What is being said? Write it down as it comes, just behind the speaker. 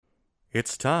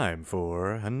It's time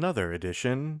for another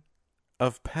edition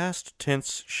of Past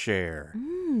Tense Share.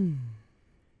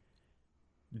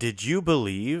 Did you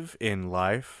believe in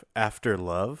life after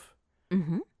love?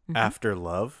 After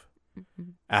love?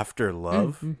 After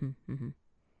love?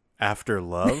 After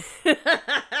love?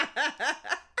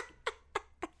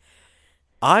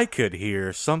 I could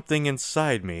hear something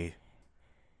inside me.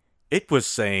 It was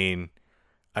saying,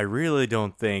 I really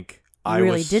don't think I You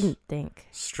really was... didn't think.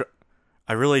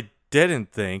 I really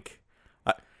didn't think...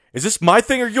 Is this my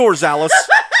thing or yours, Alice?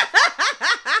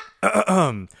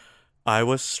 I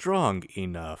was strong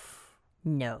enough.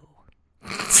 No.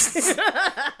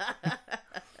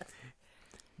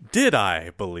 Did I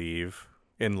believe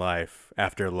in life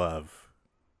after love?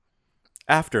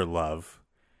 After love.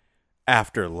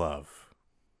 After love.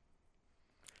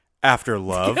 After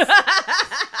love.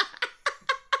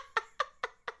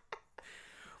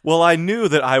 Well, I knew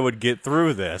that I would get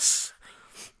through this.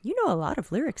 You know a lot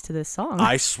of lyrics to this song.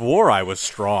 I swore I was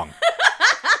strong.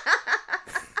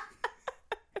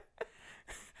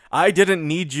 I didn't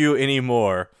need you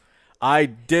anymore. I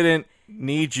didn't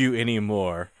need you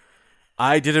anymore.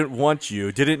 I didn't want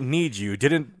you, didn't need you,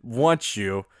 didn't want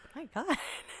you. My God.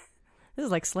 This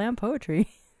is like slam poetry.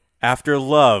 After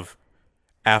love.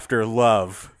 After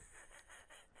love.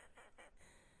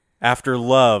 After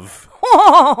love.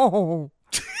 Oh!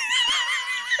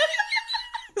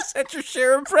 Is that your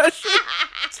Cher impression?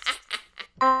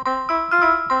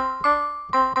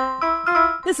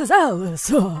 This is Alice.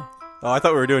 Oh, I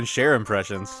thought we were doing Cher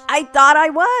impressions. I thought I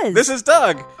was. This is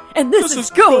Doug. And this is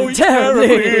Going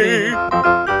Terribly.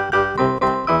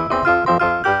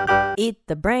 Eat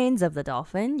the brains of the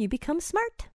dolphin, you become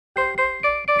smart. I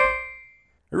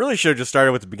really should have just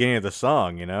started with the beginning of the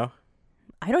song, you know?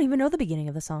 I don't even know the beginning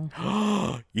of the song.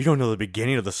 You don't know the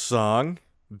beginning of the song?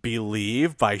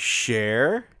 Believe by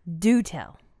Cher? Do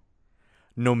tell.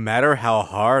 No matter how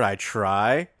hard I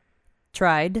try,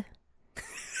 Tried.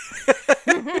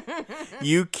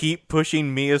 you keep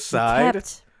pushing me You aside.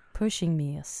 kept pushing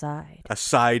me aside.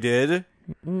 Asided.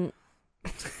 And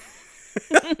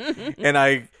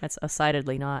I That's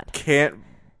decidedly not. can't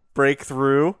break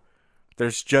through.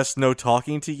 There's just no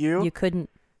talking to you. You couldn't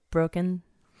broken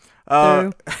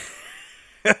Uh,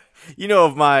 through. You know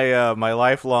of my my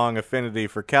lifelong affinity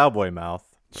for Cowboy Mouth.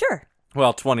 Sure.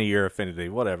 Well, 20-year affinity,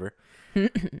 whatever.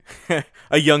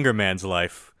 A younger man's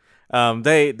life.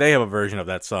 They have a version of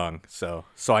that song, so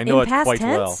I know In it past quite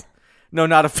tense? well. No,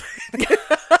 not a.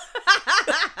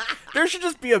 There should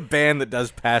just be a band that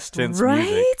does past tense Right?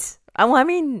 music. Oh, I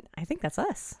mean, I think that's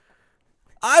us.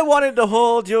 I wanted to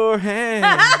hold your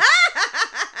hand.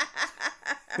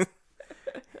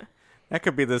 That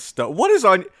could be this stuff. What is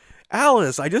on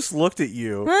Alice? I just looked at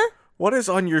you. Huh? What is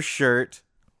on your shirt?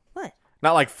 What?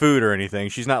 Not like food or anything.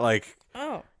 She's not like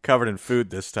Oh. covered in food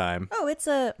this time. Oh, it's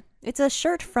a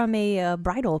shirt from a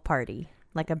bridal party,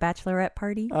 like a bachelorette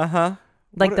party. Uh-huh.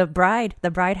 Like what the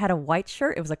bride had a white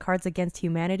shirt. It was a Cards Against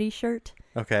Humanity shirt,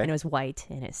 Okay. and it was white,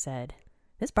 and it said,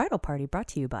 "This bridal party brought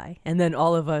to you by." And then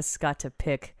all of us got to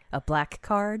pick a black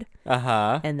card,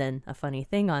 Uh-huh. and then a funny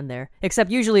thing on there. Except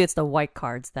usually it's the white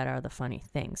cards that are the funny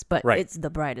things, but Right. it's the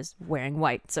bride is wearing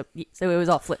white, so it was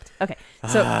all flipped. Okay,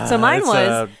 so mine It's,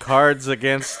 was Cards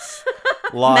Against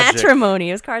Logic. matrimony.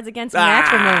 It was Cards Against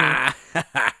Matrimony.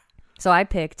 Ah! So I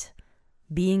picked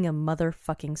Being a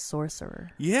Motherfucking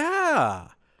Sorcerer. Yeah.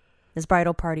 This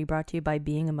bridal party brought to you by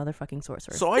Being a Motherfucking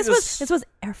Sorcerer. So I this was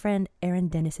our friend Aaron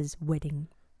Dennis's wedding.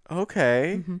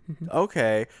 Okay. Mm-hmm,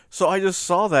 Okay. So I just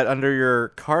saw that under your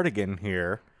cardigan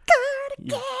here.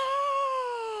 Cardigan.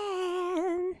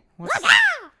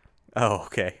 Oh,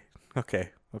 okay. Okay.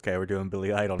 Okay, we're doing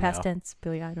Billy Idol Past now. tense,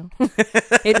 Billy Idol.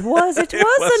 It was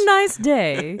a nice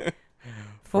day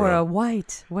for Bro. a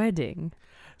white wedding.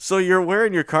 So you're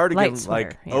wearing your cardigan Light sweater,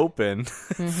 like yeah. open.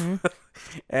 Mm-hmm.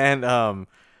 And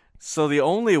so the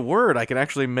only word I can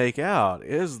actually make out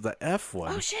is the F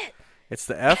one. Oh shit! It's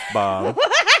the F bomb.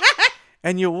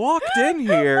 And you walked in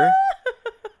here.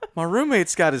 My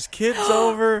roommate's got his kids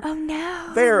over. Oh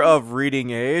no! They're of reading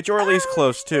age, or at least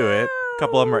close to it. A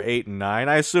couple of them are 8 and 9.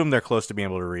 I assume they're close to being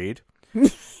able to read.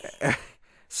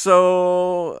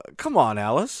 So, come on,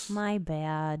 Alice. My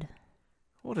bad.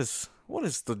 What is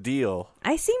the deal?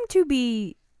 I seem to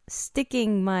be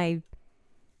sticking my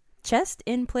chest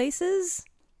in places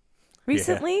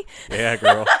recently. Yeah,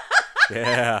 girl.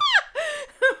 Yeah.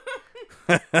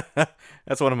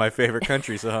 That's one of my favorite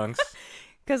country songs.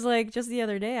 Because like just the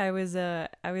other day, I was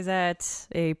at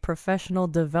a professional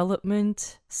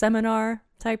development seminar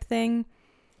type thing,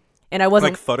 and I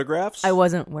wasn't Like photographs?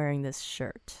 wearing this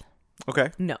shirt.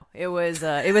 Okay. No, it was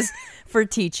for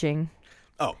teaching.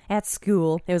 Oh. at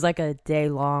school. It was like a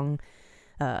day-long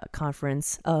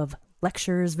conference of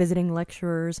lectures, visiting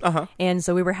lecturers. Uh-huh. And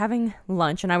so we were having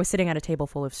lunch, and I was sitting at a table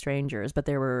full of strangers, but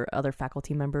there were other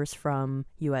faculty members from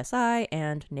USI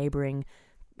and neighboring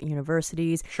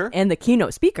universities. Sure. And the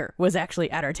keynote speaker was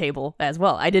actually at our table as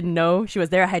well. I didn't know she was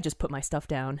there. I had just put my stuff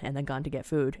down and then gone to get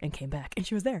food and came back, and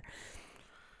she was there.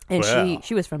 And Wow.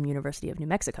 she was from University of New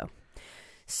Mexico.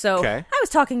 So Okay. I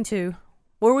was talking to,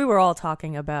 where we were all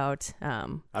talking about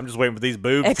I'm just waiting for these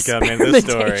boobs to come in this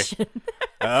story. experimentation.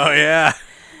 Oh, yeah.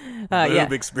 Boob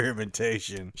Yeah.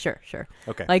 experimentation. Sure.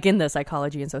 Okay. Like in the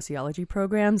psychology and sociology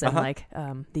programs and Uh-huh. like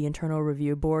the internal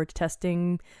review board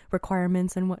testing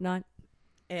requirements and whatnot.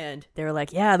 And they were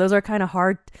like, yeah, those are kind of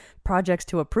hard projects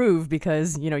to approve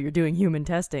because, you know, you're doing human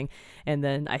testing. And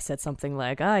then I said something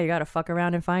like, you got to fuck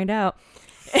around and find out.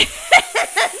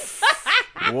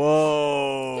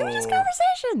 Whoa. It was just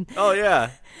conversation. Oh,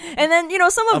 yeah. And then, you know,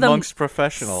 some of them, Amongst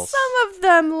professionals. some of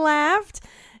them laughed.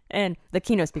 And the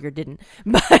keynote speaker didn't.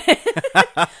 But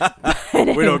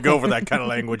We don't go for that kind of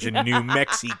language in New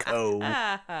Mexico.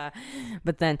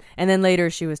 But then later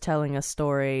she was telling a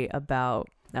story about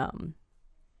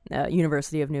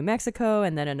University of New Mexico,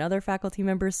 and then another faculty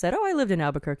member said, I lived in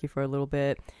Albuquerque for a little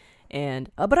bit,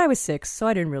 and but I was 6, so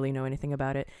I didn't really know anything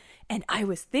about it. And I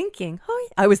was thinking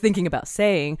about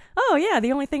saying, oh yeah,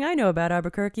 the only thing I know about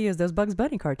Albuquerque is those Bugs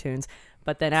Bunny cartoons.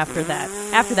 But then after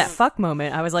that fuck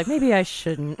moment, I was like, maybe I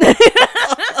shouldn't.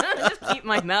 Just keep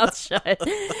my mouth shut.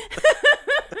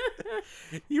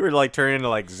 You were like turning into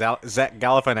like Zach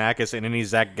Galifianakis in any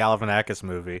Zach Galifianakis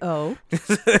movie. Oh.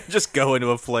 Just go into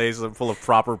a place full of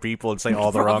proper people and say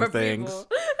all the wrong Proper things. people.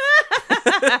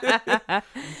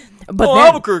 But Oh, then,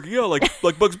 Albuquerque, yeah,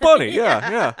 like Bugs Bunny,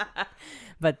 yeah.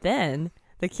 But then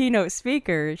the keynote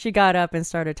speaker, she got up and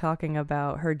started talking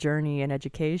about her journey in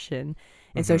education.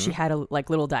 And so she had like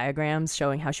little diagrams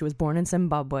showing how she was born in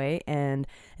Zimbabwe, and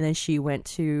then she went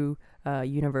to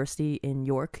university in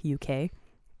York, UK.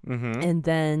 And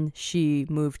then she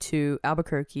moved to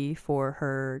Albuquerque for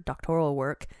her doctoral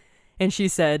work. And she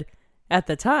said, at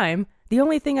the time, the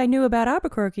only thing I knew about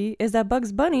Albuquerque is that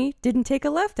Bugs Bunny didn't take a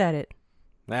left at it.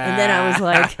 And then I was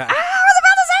like, I was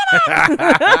about to say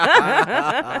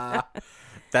that!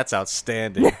 That's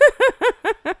outstanding.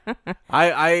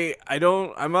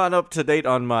 I'm not up to date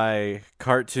on my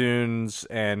cartoons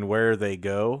and where they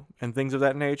go and things of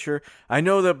that nature. I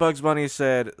know that Bugs Bunny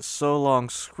said, so long,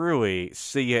 Screwy,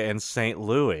 see ya in St.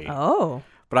 Louis. Oh.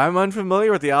 But I'm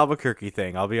unfamiliar with the Albuquerque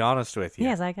thing, I'll be honest with you.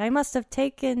 Yes, like I must have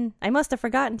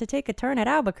forgotten to take a turn at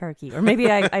Albuquerque. Or maybe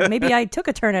I took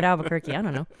a turn at Albuquerque. I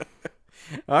don't know.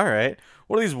 All right.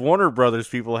 What do these Warner Brothers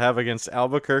people have against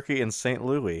Albuquerque and St.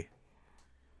 Louis?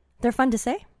 They're fun to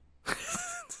say.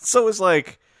 So it's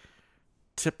like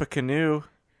Tippecanoe.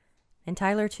 And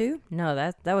Tyler too? No,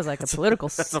 that was like a political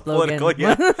That's a slogan. political,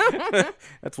 yeah.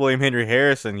 That's William Henry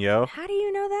Harrison, yo. How do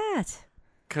you know that?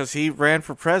 Because he ran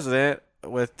for president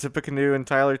with Tippecanoe and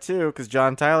Tyler too, because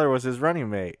John Tyler was his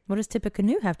running mate. What does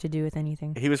Tippecanoe have to do with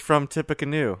anything? He was from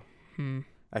Tippecanoe,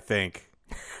 I think.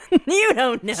 You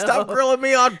don't know. Stop grilling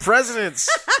me on presidents.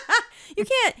 You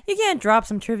can't drop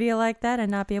some trivia like that and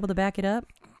not be able to back it up.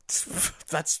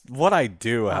 That's what I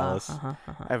do, Alice. I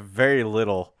have very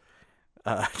little.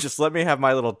 Just let me have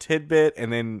my little tidbit,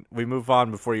 and then we move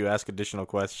on before you ask additional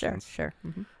questions. Sure.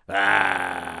 Mm-hmm.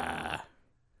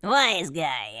 Wise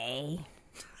guy, eh?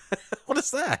 What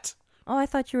is that? Oh, I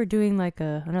thought you were doing like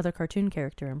another cartoon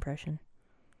character impression.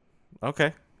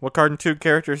 Okay. What cartoon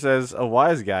character says a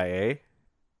wise guy, eh?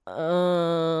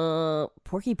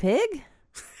 Porky Pig?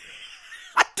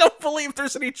 I don't believe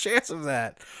there's any chance of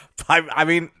that. I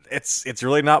mean, it's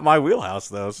really not my wheelhouse,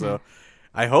 though, so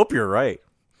I hope you're right.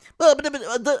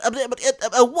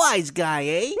 A wise guy,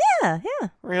 eh? Yeah.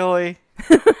 Really?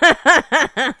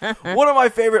 One of my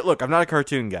favorite... Look, I'm not a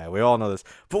cartoon guy. We all know this.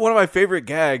 But one of my favorite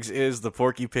gags is the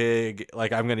Porky Pig.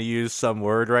 Like, I'm going to use some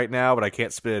word right now, but I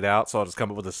can't spit it out, so I'll just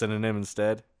come up with a synonym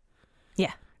instead.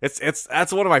 Yeah.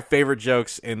 That's one of my favorite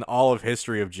jokes in all of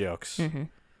history of jokes. Mm-hmm.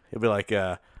 It'd be like,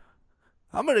 I'm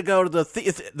going to go to the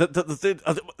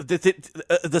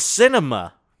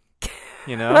cinema.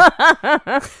 You know?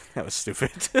 That was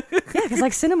stupid. Yeah, because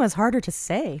like cinema's harder to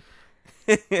say.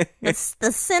 It's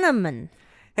the cinnamon.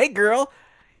 Hey, girl,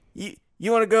 you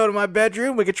want to go to my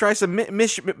bedroom? We could try some me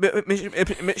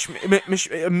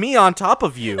on top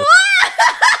of you.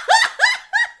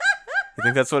 You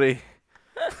think that's what he?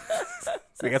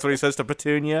 Think that's what he says to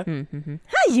Petunia? Mm-hmm.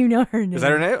 How do you know her name? Is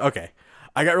that her name? Okay.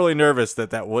 I got really nervous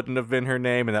that wouldn't have been her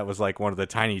name, and that was like one of the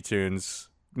Tiny Toons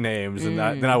names, and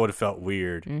then I would have felt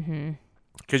weird.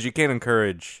 Because you can't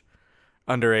encourage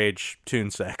underage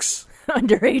toon sex.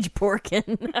 Underage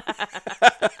porkin.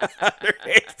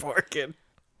 Underage porkin.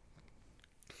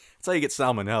 That's how you get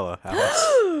salmonella,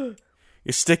 Alice.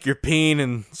 You stick your peen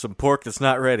in some pork that's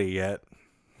not ready yet.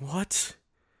 What?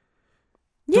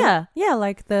 Yeah,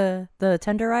 like the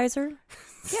tenderizer.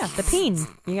 Yeah, the peen.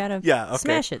 You gotta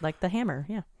smash it like the hammer.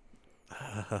 Yeah.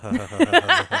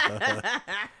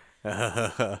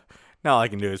 Now all I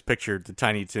can do is picture the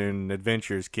Tiny Toon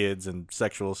Adventures kids in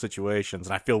sexual situations,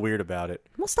 and I feel weird about it.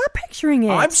 Well, stop picturing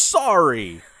it. I'm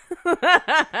sorry.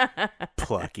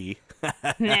 Plucky.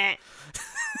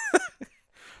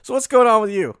 So what's going on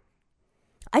with you?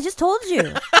 I just told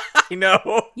you. I know.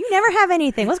 You never have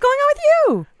anything. What's going on with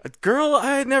you? Girl,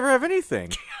 I never have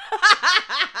anything.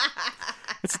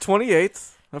 It's the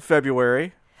 28th of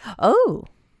February. Oh.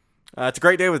 It's a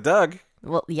great day with Doug.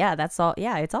 Well, yeah, that's all.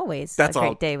 Yeah, it's always That's a great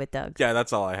all. day with Doug. Yeah,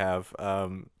 that's all I have.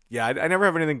 Yeah, I never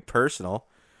have anything personal,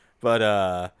 but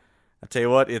I tell you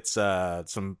what, it's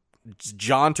some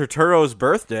John Turturro's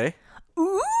birthday.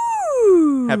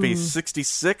 Ooh! Happy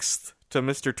 66th to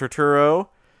Mr. Turturro.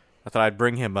 I thought I'd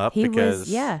bring him up because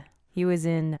he was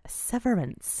in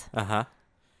Severance.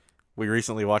 We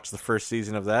recently watched the first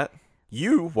season of that.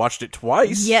 You watched it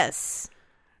twice. Yes.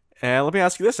 And let me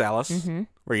ask you this, Alice. Mm-hmm.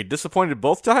 Were you disappointed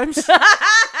both times?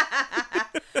 I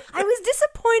was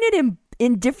disappointed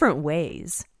in different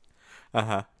ways.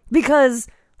 Because,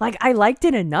 like, I liked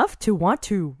it enough to want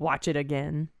to watch it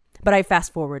again. But I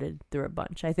fast-forwarded through a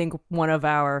bunch. I think one of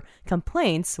our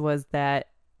complaints was that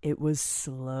it was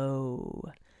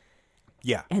slow.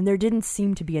 Yeah. And there didn't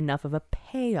seem to be enough of a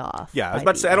payoff. Yeah, I was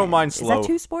about to say, I don't mind slow. Is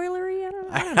that too spoilery? I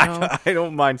don't know. I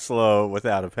don't mind slow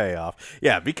without a payoff.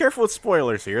 Yeah, be careful with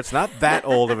spoilers here. It's not that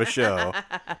old of a show.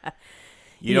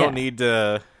 You don't need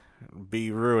to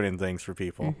be ruining things for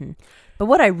people. Mm-hmm. But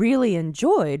what I really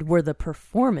enjoyed were the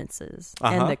performances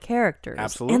and the characters.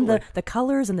 Absolutely. And the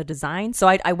colors and the design. So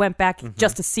I went back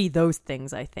just to see those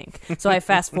things, I think. So I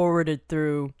fast-forwarded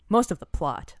through most of the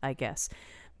plot, I guess.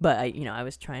 But, I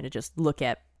was trying to just look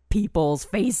at people's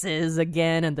faces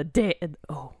again and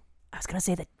I was going to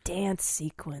say the dance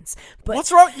sequence. But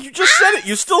what's wrong? You just said it.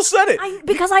 You still said it.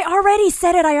 Because I already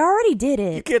said it. I already did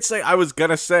it. You can't say I was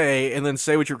going to say and then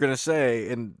say what you're going to say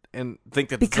and think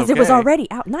that because it's okay. It was already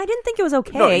out. No, I didn't think it was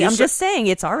okay. No, I'm just saying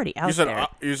it's already out there.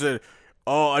 You said,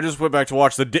 I just went back to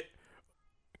watch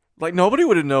like, nobody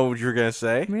would have known what you were going to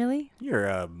say. Really? You're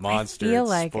a monster.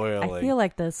 I spoiling. feel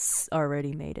like this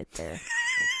already made it there.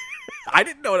 I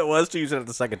didn't know what it was till you said it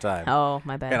the second time. Oh,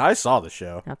 my bad. And I saw the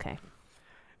show. Okay.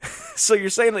 So you're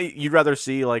saying that you'd rather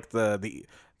see like the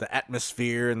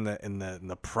atmosphere and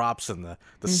the props and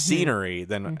the scenery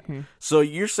than so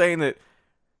you're saying that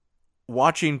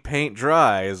watching paint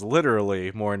dry is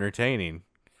literally more entertaining.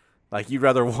 Like you'd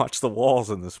rather watch the walls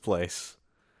in this place.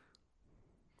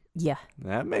 Yeah.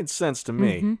 That made sense to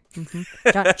me.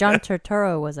 John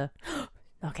Turturro was a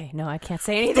okay, no, I can't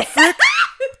say anything.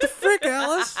 The frick,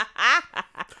 Alice?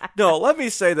 No, let me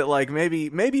say that, like,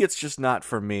 maybe it's just not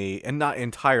for me and not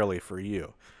entirely for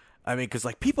you. I mean, because,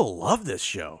 like, people love this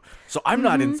show. So I'm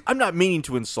not meaning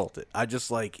to insult it. I just,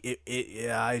 like,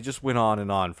 it just went on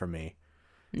and on for me.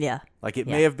 Yeah. Like, it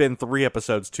may have been 3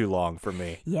 episodes too long for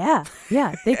me. Yeah. They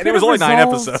and it was only 9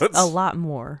 episodes. A lot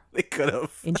more. They could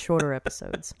have. In shorter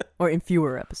episodes. Or in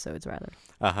fewer episodes, rather.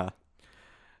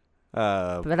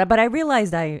 But I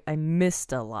realized I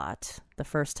missed a lot the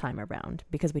first time around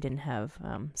because we didn't have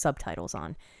subtitles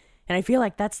on. And I feel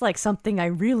like that's like something I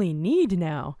really need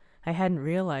now. I hadn't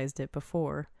realized it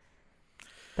before.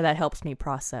 But that helps me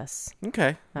process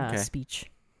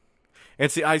speech.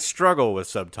 And see, I struggle with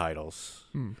subtitles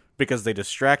because they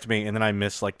distract me and then I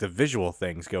miss like the visual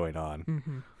things going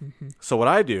on. So what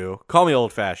I do, call me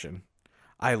old-fashioned,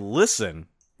 I listen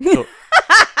to...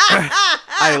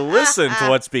 I listen to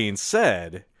what's being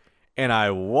said, and I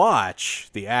watch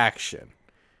the action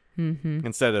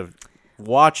instead of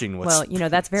watching what's... Well,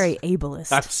 that's very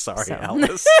ableist. I'm sorry,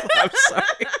 Alice. I'm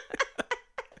sorry.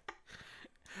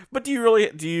 But do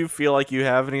you feel like you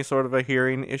have any sort of a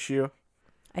hearing issue?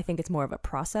 I think it's more of a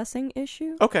processing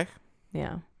issue. Okay.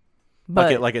 Yeah.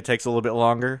 But like it takes a little bit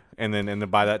longer, and then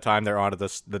by that time they're on to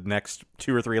the next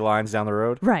 2 or 3 lines down the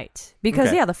road. Right,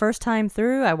 because the first time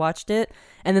through I watched it,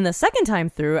 and then the second time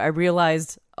through I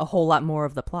realized a whole lot more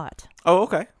of the plot. Oh,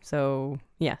 okay. So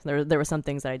yeah, there were some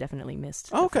things that I definitely missed.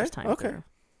 The first time through.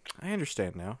 I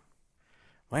understand now.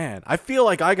 Man, I feel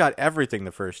like I got everything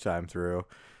the first time through,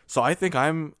 so I think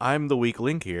I'm the weak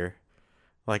link here.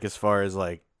 Like as far as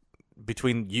like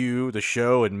between you, the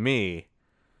show, and me.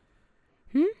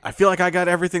 I feel like I got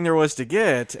everything there was to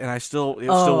get, and it still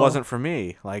wasn't for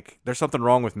me. Like, there's something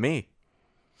wrong with me.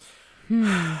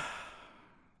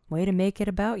 Way to make it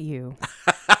about you.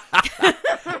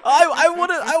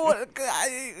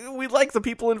 We like the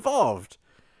people involved.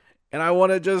 And I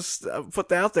want to just put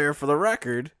that out there for the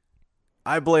record.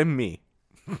 I blame me.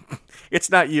 It's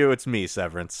not you, it's me,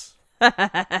 Severance.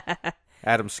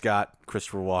 Adam Scott,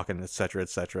 Christopher Walken, etc.,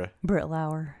 etc. Britt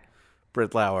Lauer.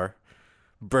 Britt Lauer.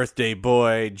 Birthday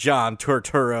boy, John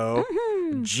Turturro.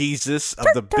 Jesus of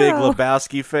the Big Turturro.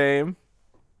 Lebowski fame.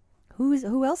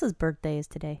 Who else's birthday is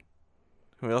today?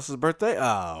 Who else's birthday?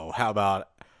 Oh, how about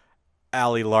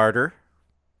Allie Larder?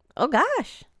 Oh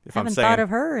gosh. If Haven't I'm saying, thought of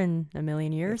her in a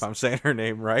million years. if I'm saying her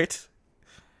name right.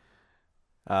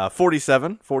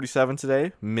 47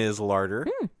 today, Ms. Larder.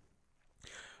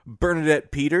 Bernadette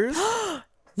Peters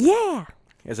Yeah.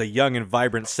 is a young and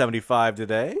vibrant 75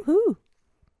 today. Who?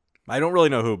 I don't really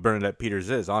know who Bernadette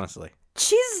Peters is, honestly.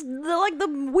 She's the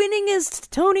winningest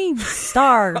Tony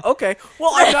star. Okay,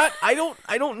 well, I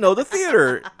don't know the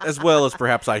theater as well as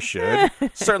perhaps I should.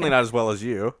 Certainly not as well as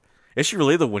you. Is she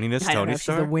really the winningest I don't know Tony if she's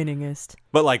star? the winningest.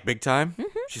 But like big time?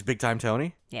 She's big time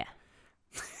Tony? Yeah.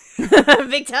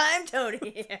 Big time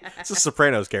Tony. It's a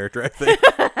Sopranos character, I think.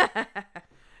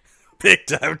 Big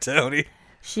time Tony.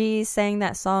 She sang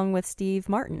that song with Steve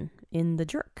Martin in The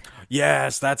Jerk.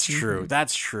 Yes, that's true.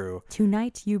 That's true.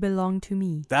 Tonight You Belong to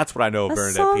Me. That's what I know of A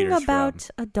Bernadette song Peters about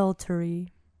from.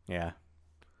 adultery. Yeah.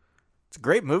 It's a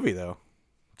great movie, though.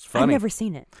 It's I've funny. never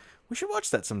seen it. We should watch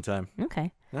that sometime.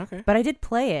 Okay. Okay. But I did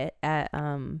play it at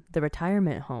the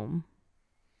retirement home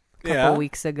a couple Yeah.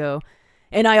 weeks ago.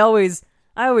 And I always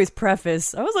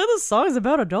preface, I was like, this song's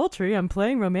about adultery. I'm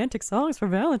playing romantic songs for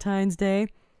Valentine's Day.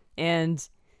 And,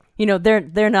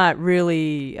 they're not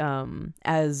really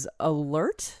as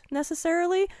alert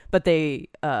necessarily, but they,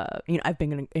 I've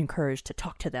been encouraged to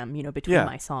talk to them, between Yeah.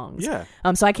 my songs. Yeah.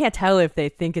 So I can't tell if they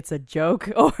think it's a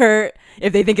joke or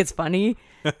if they think it's funny.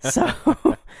 So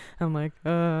I'm like,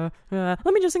 let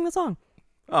me just sing the song.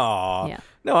 Aw. Yeah.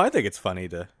 No, I think it's funny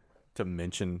to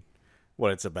mention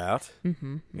what it's about.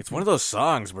 Mm-hmm. It's one of those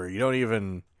songs where you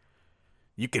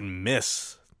can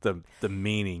miss the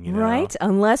meaning, Right?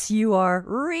 Unless you are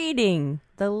reading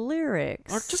the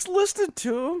lyrics. Or just listen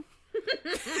to them.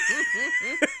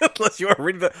 Unless you are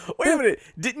reading Wait a minute.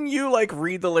 Didn't you,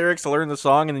 read the lyrics to learn the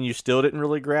song and then you still didn't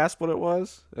really grasp what it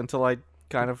was until I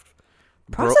kind of...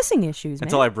 Processing issues, man.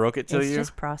 Until I broke it to it's you?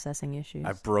 just processing issues.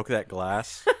 I broke that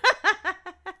glass.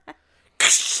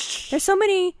 There's so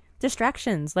many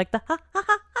distractions, like the ha ha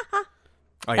ha ha ha.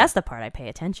 Oh, yeah. That's the part I pay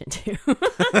attention to.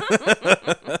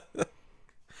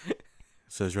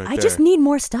 Says right I there. just need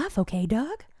more stuff, okay,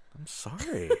 Doug? I'm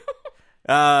sorry.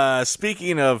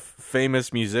 Speaking of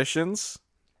famous musicians,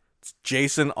 it's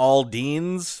Jason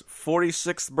Aldean's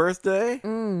 46th birthday.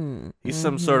 He's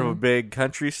some sort of a big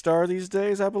country star these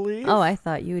days, I believe. Oh, I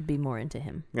thought you would be more into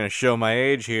him. I'm going to show my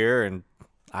age here, and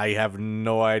I have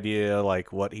no idea,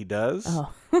 what he does.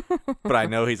 Oh. But I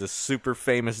know he's a super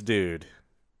famous dude.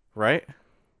 Right?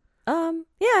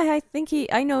 Yeah, I think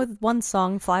I know one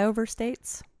song, Flyover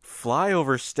States.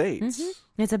 Flyover States.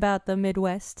 It's about the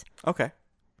Midwest. Okay.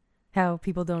 How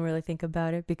people don't really think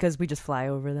about it because we just fly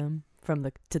over them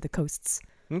to the coasts.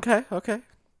 Okay.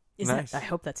 Is Nice. I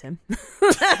hope that's him.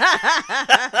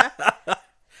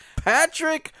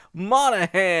 Patrick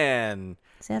Monahan.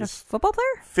 Is that a football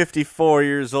player? 54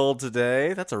 years old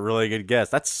today. That's a really good guess.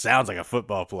 That sounds like a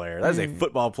football player. That is a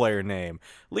football player name.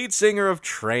 Lead singer of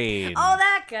Train. Oh,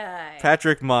 that guy.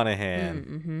 Patrick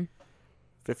Monahan.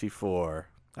 54.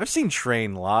 I've seen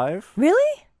Train live.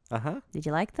 Really? Uh-huh. Did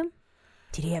you like them?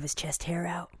 Did he have his chest hair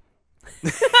out?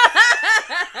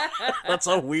 That's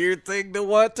a weird thing to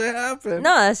want to happen.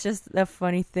 No, that's just a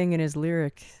funny thing in his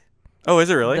lyric. Oh, is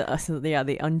it really?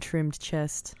 The untrimmed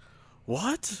chest.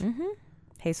 What?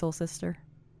 Hey, soul sister.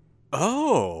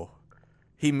 Oh.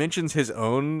 He mentions his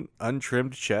own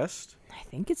untrimmed chest? I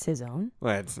think it's his own,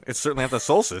 Well, it's certainly not the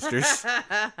Soul Sisters.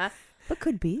 but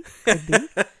could be. Could be.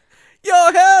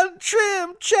 Your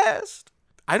untrimmed chest.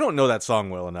 I don't know that song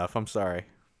well enough. I'm sorry.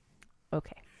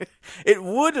 Okay. It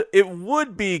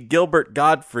would be Gilbert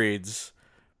Gottfried's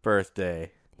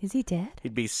birthday. Is he dead?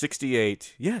 He'd be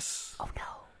 68. Yes. Oh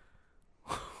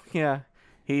no. Yeah.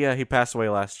 He passed away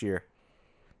last year.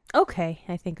 Okay,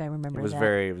 I think I remember It was that.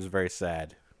 very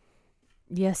sad.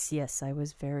 Yes, I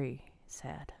was very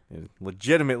sad. It was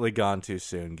legitimately gone too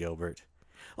soon, Gilbert.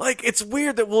 It's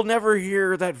weird that we'll never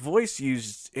hear that voice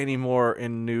used anymore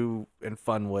in new and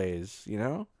fun ways, you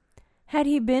know? Had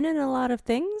he been in a lot of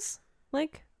things,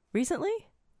 recently?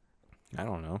 I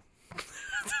don't know.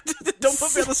 Don't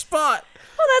put me on the spot.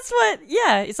 Well, that's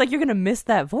yeah, it's like you're going to miss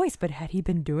that voice, but had he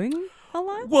been doing a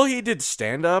lot? Well, he did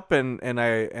stand up and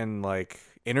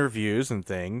interviews and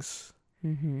things.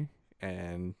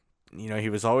 And he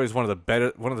was always one of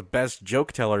the best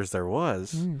joke tellers there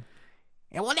was. And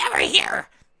we'll never hear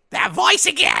that voice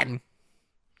again.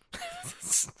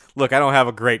 Look, I don't have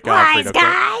a great Godfrey. Wise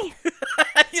guy.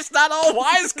 He's not all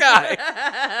wise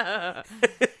guy.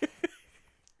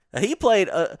 He played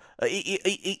a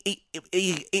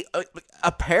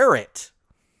parrot.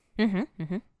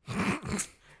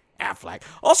 Affleck.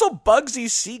 Also, Bugsy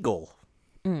Siegel.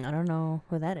 I don't know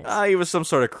who that is. He was some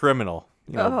sort of criminal.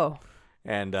 Oh.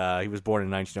 And he was born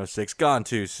in 1906. Gone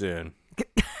too soon.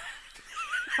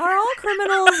 Are all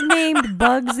criminals named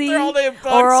Bugsy? They're all named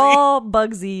Bugsy. Or all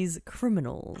Bugsy's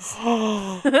criminals?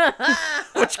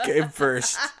 Which came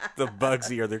first, the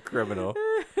Bugsy or the criminal?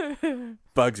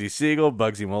 Bugsy Siegel,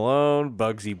 Bugsy Malone,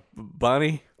 Bugsy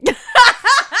Bunny.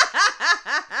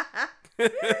 You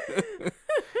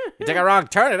take a wrong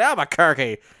turn in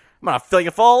Albuquerque, I'm gonna fill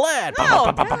you full of lead.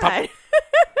 Oh, God.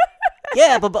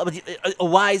 Yeah, but a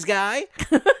wise guy.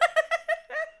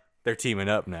 They're teaming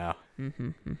up now.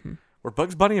 Were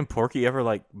Bugs Bunny and Porky ever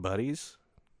like buddies?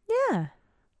 Yeah.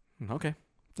 Okay.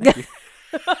 Thank you.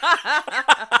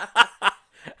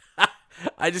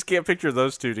 I just can't picture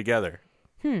those two together.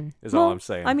 Is all I'm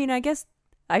saying. I mean, I guess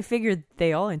I figured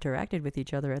they all interacted with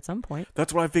each other at some point.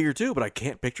 That's what I figured too, but I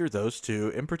can't picture those two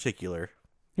in particular.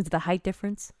 Is it the height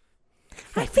difference?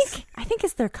 I think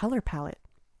it's their color palette.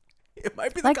 It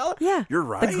might be the color. Yeah. You're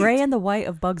right. The gray and the white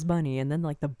of Bugs Bunny, and then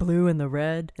like the blue and the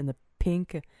red and the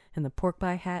pink and the pork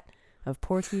pie hat of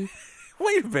Porky.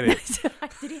 Wait a minute.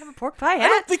 Did he have a pork pie I hat?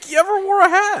 don't think he ever wore a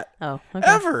hat. Oh, okay.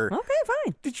 Ever. Okay,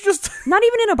 fine. Did you just... Not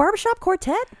even in a barbershop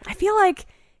quartet? I feel like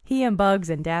he and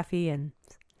Bugs and Daffy and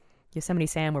Yosemite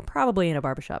Sam were probably in a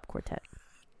barbershop quartet.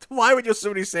 Why would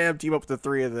Yosemite Sam team up with the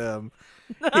three of them?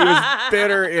 He was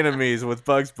bitter enemies with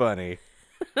Bugs Bunny.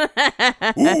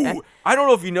 Ooh, I don't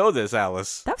know if you know this,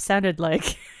 Alice. That sounded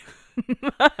like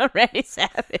Randy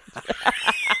Savage.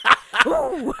 I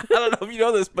don't know if you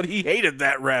know this, but he hated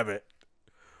that rabbit.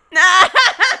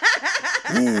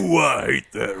 Ooh, I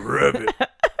hate that rabbit.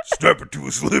 Step it to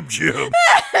a Slim Jim.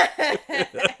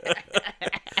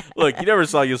 Look, you never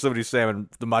saw Yosemite Sam and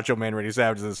the Macho Man Randy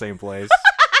Savage in the same place.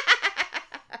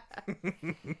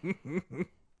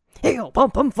 He'll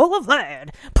pump 'em full of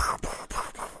lead.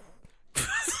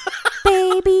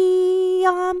 Baby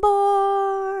on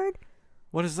board.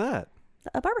 What is that?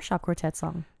 A barbershop quartet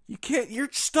song. You can't. You're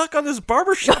stuck on this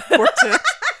barbershop quartet.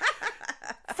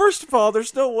 First of all,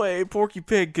 there's no way Porky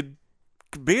Pig could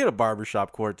be in a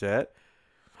barbershop quartet.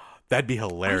 That'd be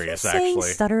hilarious, Are you saying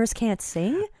actually. stutterers can't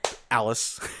sing?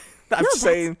 Alice, I'm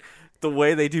saying the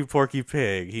way they do Porky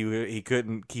Pig, he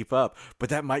couldn't keep up. But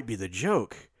that might be the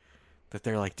joke, that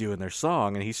they're like doing their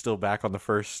song and he's still back on the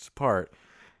first part.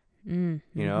 You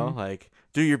know, like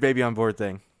do your baby on board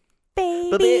thing.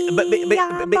 Baby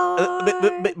on board.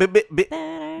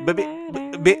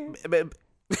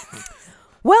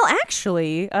 Well,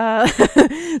 actually,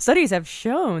 studies have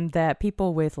shown that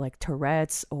people with like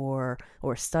Tourette's or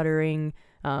stuttering,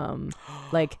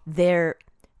 like their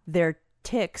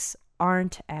tics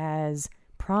aren't as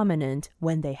prominent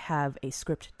when they have a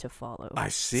script to follow. I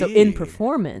see. So in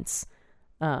performance,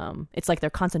 it's like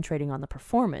they're concentrating on the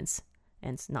performance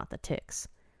and it's not the tics.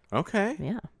 Okay.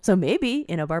 Yeah. So maybe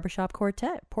in a barbershop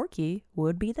quartet, Porky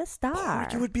would be the star.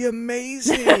 Porky would be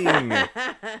amazing. Yeah,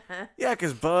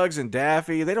 because Bugs and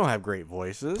Daffy, they don't have great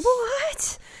voices.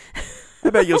 What?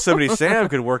 I bet Yosemite Sam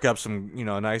could work up some,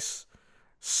 nice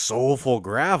soulful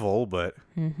gravel, but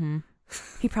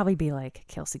He'd probably be like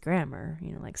Kelsey Grammer,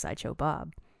 like Sideshow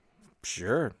Bob.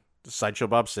 sure. Does Sideshow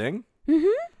Bob sing? He's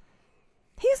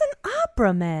an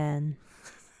opera man.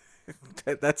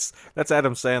 That's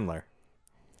Adam Sandler.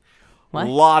 What? A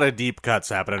lot of deep cuts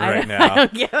happening right now. I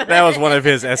don't get That was one of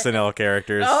his SNL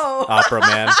characters, Opera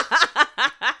Man.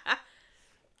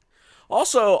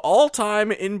 Also,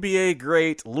 all-time NBA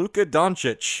great Luka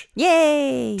Doncic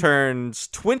Yay! turns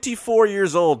 24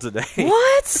 years old today.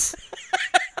 What?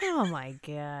 Oh my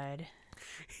god.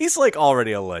 He's like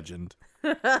already a legend.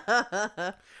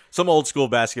 Some old school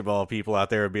basketball people out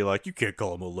there would be like, you can't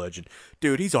call him a legend.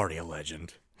 Dude, he's already a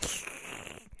legend.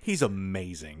 He's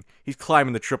amazing. He's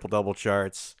climbing the triple-double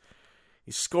charts.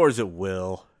 He scores at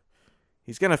will.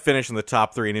 He's going to finish in the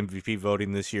top 3 in MVP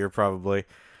voting this year, probably.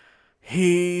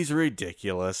 He's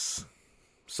ridiculous.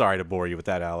 Sorry to bore you with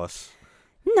that, Alice.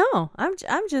 No,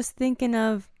 I'm just thinking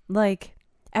of like,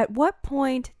 at what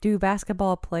point do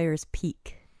basketball players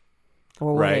peak,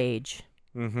 or what Right. age?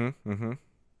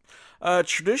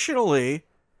 Traditionally,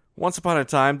 once upon a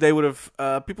time, they would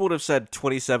have people would have said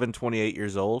 27, 28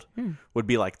 years old would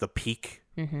be like the peak.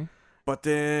 But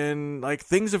then, like,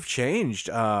 things have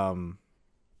changed.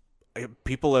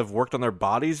 People have worked on their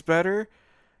bodies better.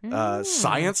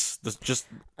 Science,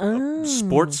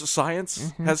 sports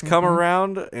science has come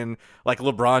around, and like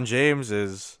LeBron James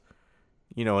is,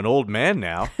 an old man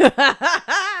now,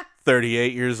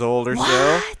 38 years old or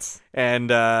so,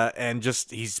 and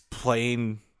just he's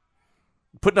putting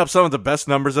up some of the best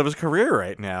numbers of his career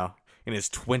right now in his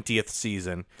 20th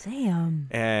season. Damn.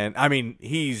 And I mean,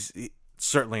 he's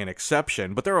certainly an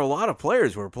exception, but there are a lot of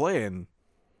players who are playing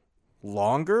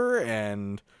longer,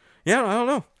 and I don't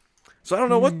know. So I don't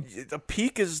know what a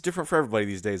peak is different for everybody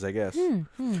these days, I guess.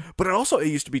 But it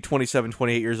used to be 27,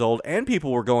 28 years old, and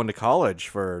people were going to college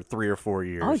for 3 or 4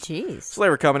 years. Oh, jeez. So they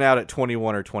were coming out at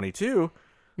 21 or 22.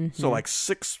 So like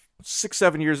 6,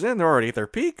 7 years in, they're already at their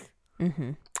peak.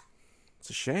 It's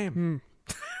a shame.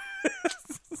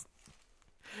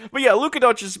 But yeah, Luka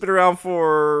Doncic has been around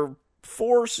for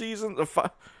 4 seasons,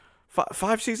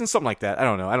 5 seasons, something like that. I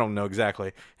don't know. I don't know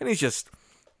exactly. And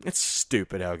it's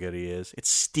stupid how good he is. It's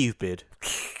stupid.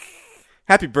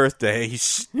 Happy birthday, you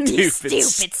stupid, You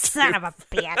stupid son of a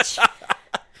bitch.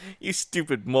 you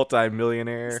stupid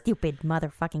multi-millionaire. Stupid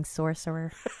motherfucking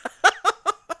sorcerer.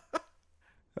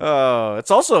 Oh,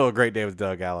 it's also a great day with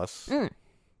Doug, Alice.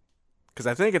 Because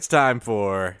I think it's time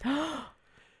for...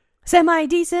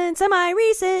 Semi-decent,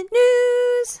 semi-recent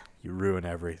news. You ruin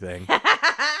everything.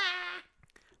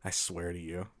 I swear to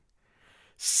you.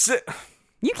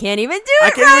 You can't even do I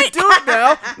it can't right. even do it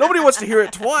now. Nobody wants to hear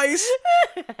it twice.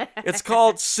 It's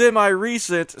called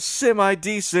semi-recent,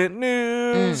 semi-decent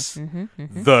news.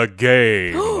 The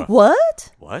game.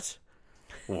 What?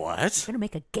 What? Gonna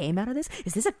make a game out of this?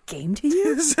 Is this a game to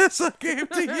you? Is this a game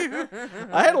to you?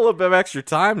 I had a little bit of extra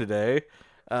time today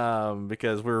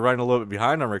because we were running a little bit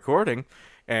behind on recording.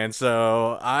 And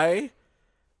so I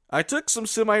took some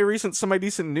semi-recent,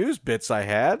 semi-decent news bits I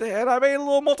had, and I made a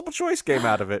little multiple choice game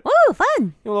out of it. Ooh, fun. You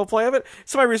want a little play of it?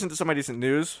 Semi-recent to semi-decent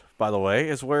news, by the way,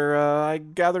 is where I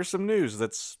gather some news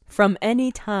that's... From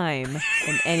any time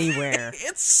and anywhere.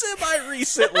 It's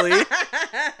semi-recently.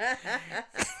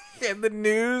 And the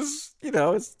news,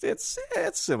 it's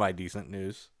semi-decent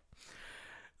news.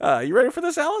 You ready for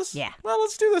this, Alice? Yeah. Well,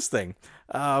 let's do this thing.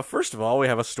 First of all, we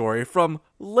have a story from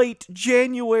late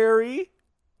January.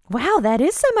 Wow, that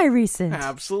is semi-recent.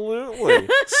 Absolutely.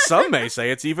 Some may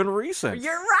say it's even recent.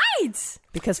 You're right.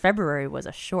 Because February was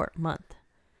a short month.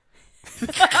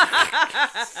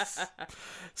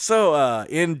 So,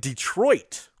 in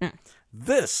Detroit,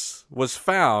 this was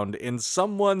found in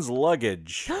someone's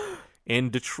luggage in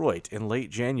Detroit in late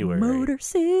January. Motor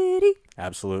City.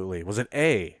 Absolutely. Was it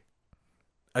A,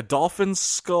 a dolphin's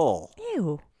skull?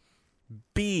 Ew.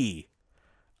 B,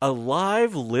 a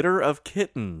live litter of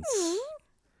kittens?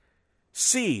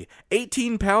 C,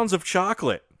 18 pounds of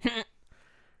chocolate?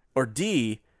 Or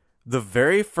D, the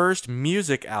very first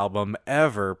music album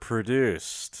ever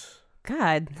produced?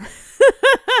 God.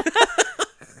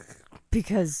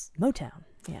 Because Motown.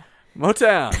 Yeah.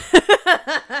 Motown.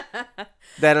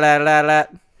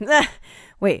 Da-da-da-da-da.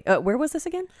 Wait, where was this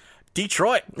again?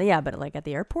 Detroit. Yeah, but like at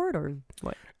the airport or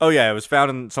what? Oh, yeah, it was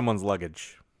found in someone's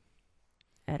luggage.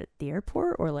 At the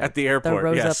airport or like At the airport, the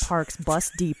Rosa yes. Parks bus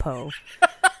depot?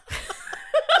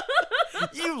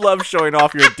 You love showing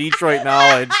off your Detroit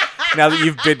knowledge now that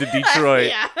you've been to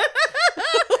Detroit.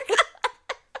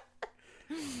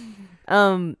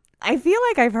 I feel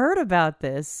like I've heard about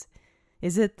this.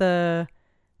 Is it the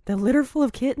litter full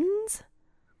of kittens?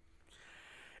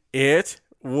 It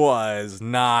was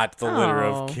not the litter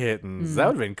Oh. of kittens. That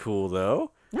would have been cool,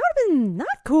 though. That would have been not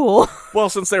cool. Well,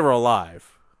 since they were alive.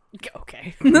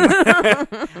 Okay.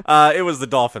 It was the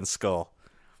dolphin skull.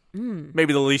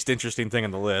 Maybe the least interesting thing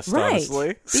on the list, Right.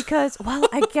 honestly. Because, well,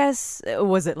 I guess,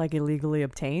 was it like illegally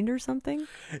obtained or something?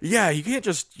 Yeah, you can't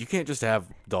just have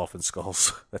dolphin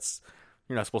skulls.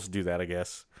 You're not supposed to do that, I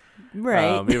guess.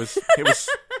 Right.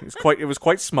 It was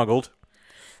quite smuggled.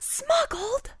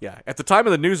 Smuggled? Yeah, at the time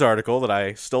of the news article that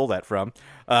I stole that from,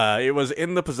 it was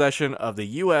in the possession of the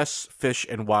U.S. Fish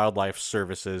and Wildlife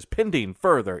Services, pending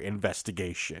further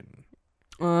investigation.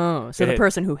 Oh, so It the had-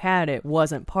 person who had it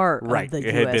wasn't part Right, of the it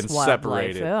U.S. had been wildlife.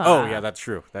 separated. Ah. Oh, yeah, that's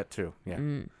true. That too. Yeah,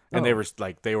 and Oh.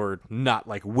 they were not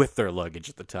like with their luggage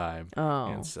at the time. Oh.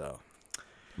 And so,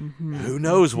 who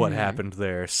knows what happened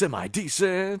there?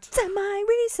 Semi-decent.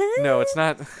 Semi-recent? No, it's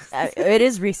not. It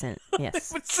is recent,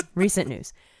 yes. Recent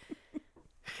news.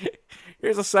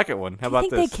 Here's a second one. How Do you about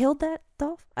think this? they killed that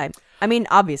dolphin? I mean,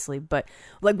 obviously, but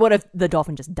like, what if the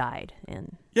dolphin just died?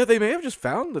 And Yeah, they may have just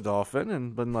found the dolphin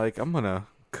and been like, I'm going to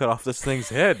cut off this thing's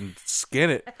head and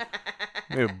skin it.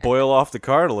 Maybe boil off the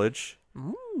cartilage.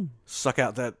 Suck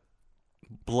out that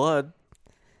blood.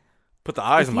 Put the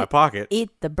eyes in my pocket.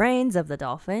 eat the brains of the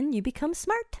dolphin, you become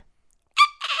smart.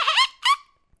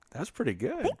 That's pretty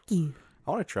good. Thank you.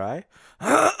 I want to try.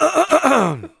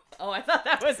 Oh, I thought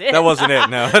that was it. That wasn't it.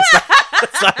 No,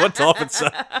 that's not what dolphins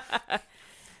sound.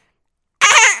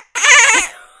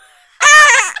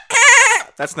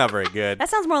 That's not very good. That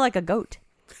sounds more like a goat.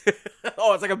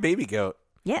 Oh, it's like a baby goat.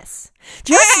 Yes.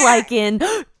 Just like in...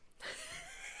 What's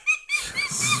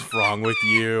wrong with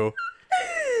you?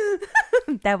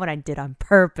 That one I did on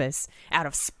purpose, out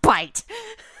of spite.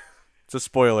 It's a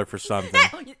spoiler for something.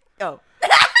 Oh.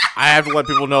 I have to let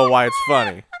people know why it's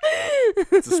funny.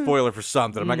 It's a spoiler for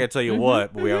something. I'm not going to tell you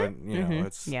what, but we haven't,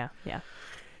 it's... Yeah.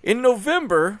 In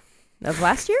November Of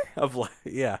last year?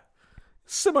 yeah.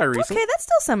 Semi-recent. Okay, that's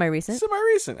still semi-recent.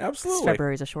 Semi-recent, absolutely.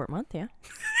 February's a short month, yeah.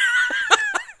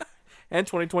 And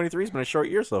 2023 has been a short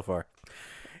year so far.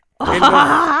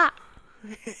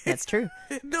 That's true.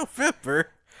 In November,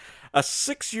 a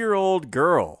 6-year-old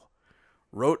girl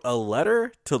wrote a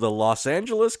letter to the Los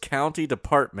Angeles County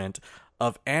Department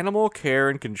of Animal Care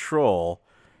and Control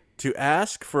to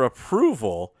ask for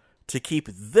approval to keep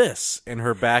this in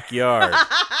her backyard.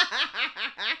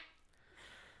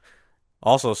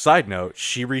 Also, side note,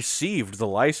 she received the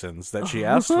license that she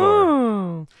asked for.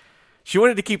 Oh. She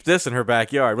wanted to keep this in her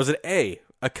backyard. Was it A,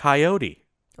 a coyote?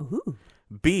 Ooh.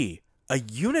 B, a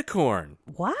unicorn?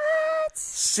 What?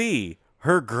 C,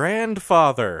 her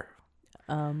grandfather?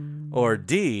 Or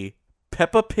D,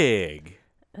 Peppa Pig?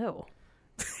 Oh.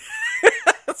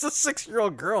 That's a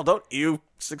 6-year-old girl. Don't you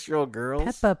 6-year-old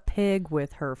girls? Peppa Pig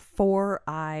with her 4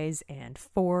 eyes and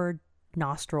 4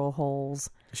 nostril holes.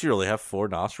 Does she really have 4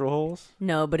 nostril holes?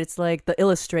 No, but it's like the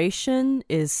illustration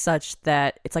is such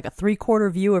that it's like a 3/4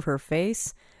 view of her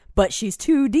face, but she's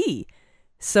 2D.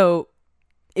 So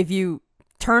if you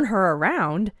turn her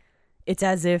around, it's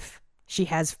as if she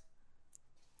has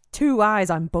 2 eyes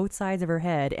on both sides of her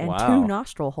head and Wow. 2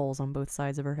 nostril holes on both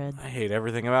sides of her head. I hate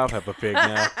everything about Peppa Pig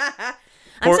now.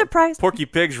 I'm surprised. Porky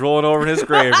Pig's rolling over in his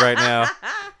grave right now.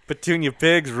 Petunia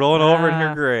Pig's rolling over in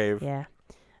her grave. Yeah.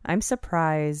 I'm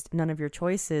surprised none of your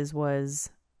choices was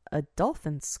a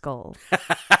dolphin skull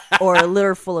or a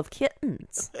litter full of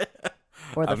kittens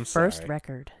or the I'm first sorry.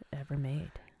 record ever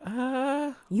made.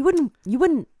 You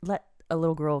wouldn't let a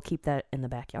little girl keep that in the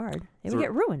backyard. It would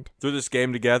get ruined. Threw this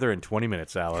game together in 20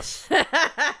 minutes, Alice.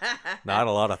 Not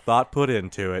a lot of thought put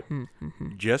into it.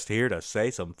 Just here to say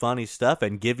some funny stuff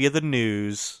and give you the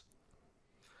news.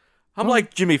 I'm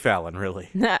like Jimmy Fallon, really.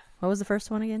 What was the first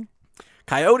one again?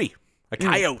 Coyote. A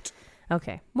coyote.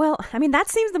 Okay. Well, I mean, that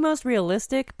seems the most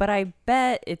realistic, but I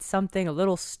bet it's something a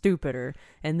little stupider.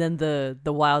 And then the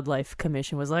Wildlife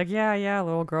Commission was like, yeah,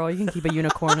 little girl, you can keep a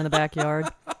unicorn in the backyard.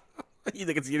 You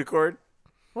think it's a unicorn?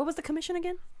 What was the commission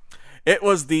again? It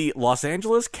was the Los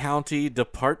Angeles County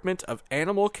Department of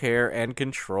Animal Care and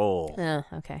Control.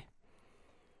 Okay.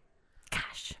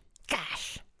 Gosh.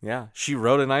 Yeah, she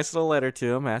wrote a nice little letter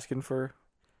to him asking for...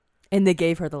 And they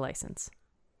gave her the license.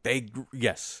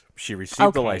 Yes, she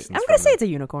received the license. I'm going to say it's a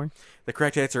unicorn. The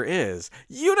correct answer is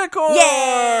unicorn!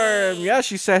 Yay! Yeah,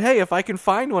 she said, hey, if I can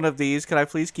find one of these, can I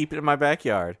please keep it in my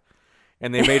backyard?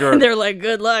 And they made her... They're like,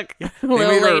 good luck, They little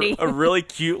made lady. her a really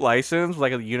cute license, with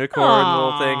like a unicorn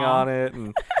little thing on it,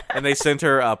 and they sent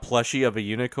her a plushie of a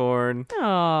unicorn.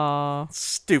 Aw.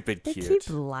 Stupid They cute. keep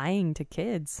lying to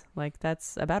kids. Like,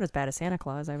 that's about as bad as Santa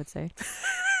Claus, I would say.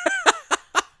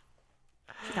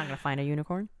 She's not going to find a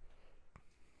unicorn.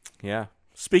 Yeah.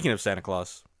 Speaking of Santa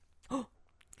Claus.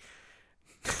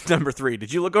 Number 3.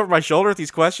 Did you look over my shoulder at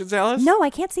these questions, Alice? No, I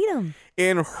can't see them.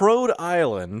 In Rhode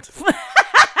Island,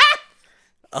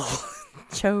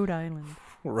 Chode Island.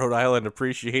 Rhode Island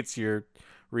appreciates your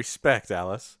respect,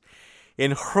 Alice.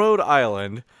 In Rhode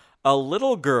Island, a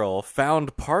little girl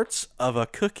found parts of a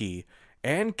cookie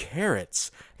and carrots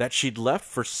that she'd left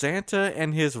for Santa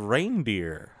and his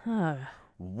reindeer.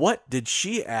 What did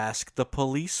she ask the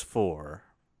police for?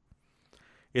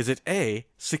 Is it A,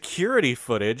 security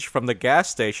footage from the gas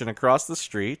station across the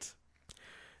street?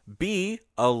 B,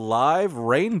 a live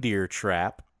reindeer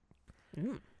trap?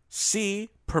 C,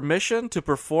 permission to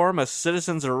perform a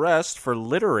citizen's arrest for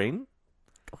littering?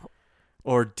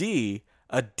 Or D,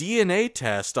 a DNA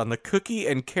test on the cookie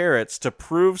and carrots to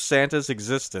prove Santa's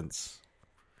existence?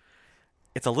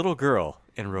 It's a little girl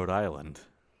in Rhode Island.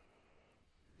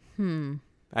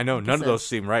 I know, none of those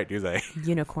seem right, do they?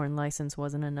 Unicorn license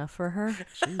wasn't enough for her.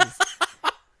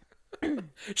 Jeez.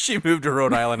 She moved to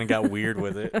Rhode Island and got weird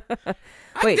with it.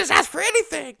 Wait, Just ask for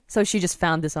anything. so she just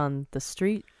found this on the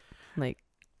street? Like,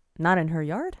 not in her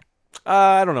yard?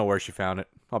 I don't know where she found it.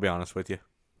 I'll be honest with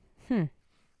you.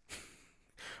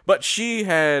 But she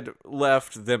had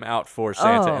left them out for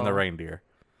Santa and the reindeer.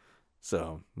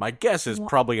 So my guess is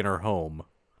probably in her home.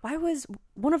 Why was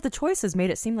one of the choices made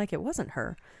it seem like it wasn't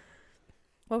her?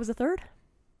 What was the third?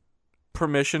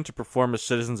 Permission to perform a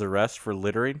citizen's arrest for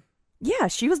littering. Yeah,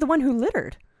 she was the one who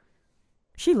littered.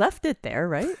 She left it there,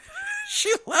 right?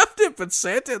 She left it, but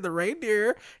Santa and the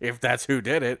reindeer, if that's who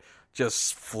did it,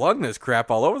 just flung this crap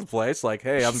all over the place. Like,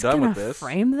 hey, I'm She's done with gonna this.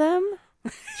 Frame them?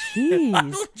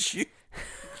 Jeez, Gee,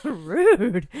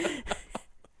 rude.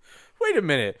 Wait a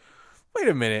minute.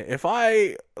 If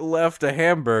I left a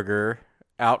hamburger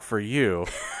out for you,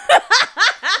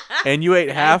 and you ate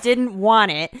I half, didn't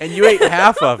want it. and you ate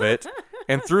half of it,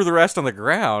 and threw the rest on the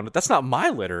ground, that's not my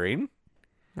littering.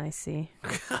 I see.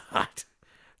 God.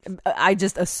 I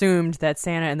just assumed that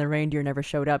Santa and the reindeer never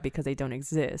showed up because they don't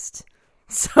exist.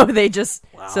 So they just,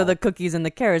 so the cookies and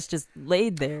the carrots just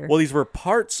laid there. Well, these were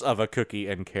parts of a cookie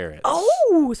and carrots.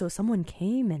 Oh, so someone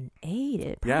came and ate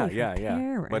it. yeah, Probably yeah, her yeah.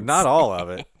 parents. But not all of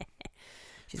it.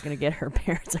 She's gonna get her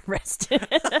parents arrested.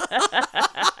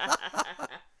 I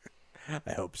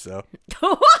hope so.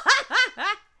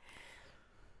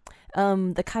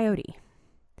 The coyote.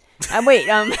 Wait.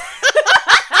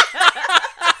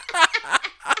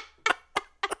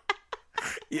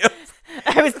 Yep.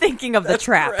 I was thinking of the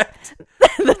trap. Correct.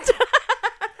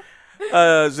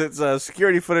 It's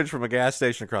security footage from a gas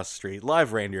station across the street,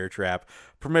 live reindeer trap,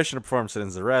 permission to perform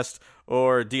citizen's arrest,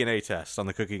 or DNA test on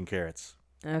the cookie and carrots.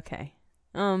 Okay.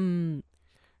 A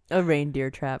reindeer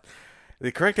trap.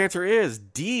 The correct answer is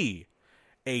D.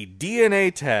 A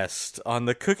DNA test on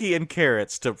the cookie and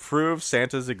carrots to prove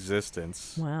Santa's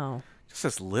existence. Wow. Just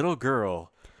this little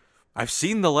girl. I've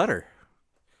seen the letter.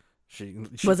 She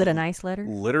Was it a nice letter?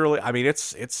 literally? I mean,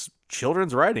 it's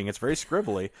children's writing. It's very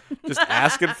scribbly. Just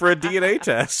asking for a DNA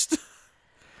test.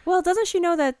 Well, doesn't she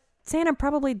know that Santa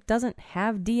probably doesn't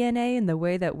have DNA in the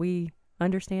way that we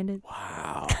understand it?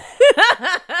 Wow.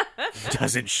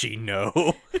 Doesn't she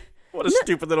know? What a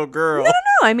stupid little girl. No.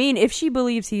 I mean, if she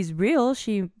believes he's real,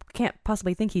 she can't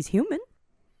possibly think he's human.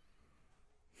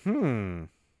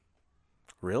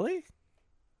 Really?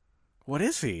 What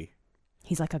is he?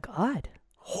 He's like a god.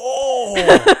 Oh!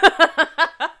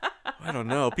 I don't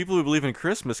know. People who believe in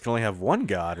Christmas can only have one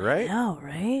God, right? No,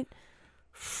 right?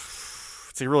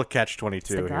 It's a real catch-22 It's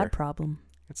the here. god problem.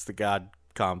 It's the God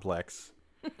complex.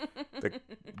 The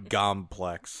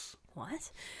Gomplex.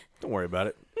 What? Don't worry about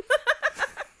it.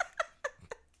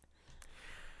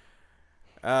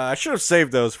 I should have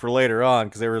saved those for later on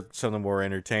because they were some of the more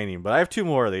entertaining. But I have two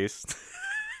more of these.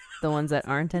 The ones that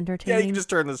aren't Yeah, entertaining? you can just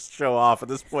turn this show off at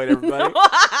this point, everybody.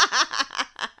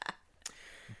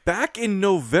 Back in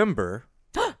November,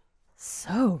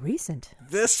 So recent.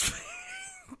 this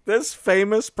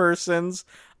famous person's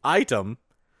item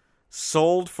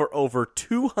sold for over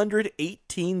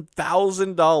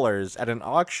 $218,000 at an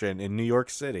auction in New York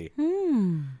City.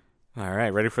 All right,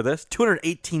 ready for this?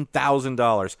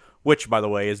 $218,000, which, by the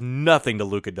way, is nothing to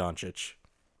Luka Doncic.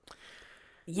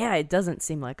 Yeah, it doesn't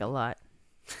seem like a lot.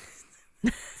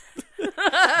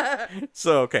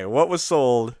 So, okay, what was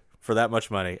sold for that much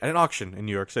money at an auction in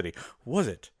New York City? Was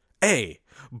it A,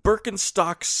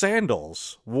 Birkenstock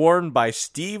sandals worn by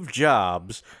Steve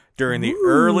Jobs during the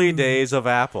early days of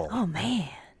Apple? Oh, man.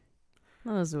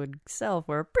 Those would sell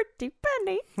for a pretty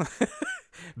penny.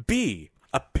 B,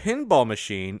 a pinball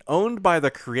machine owned by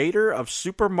the creator of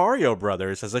Super Mario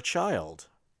Brothers as a child?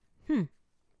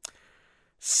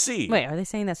 C. Wait, are they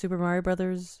saying that Super Mario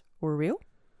Brothers were real?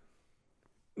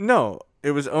 No,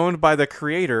 it was owned by the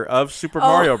creator of Super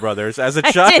Mario Brothers as a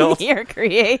I child. didn't hear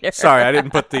creator. Sorry, I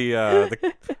didn't put the I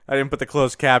didn't put the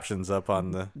closed captions up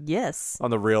on the Yes,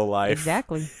 real life.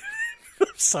 exactly.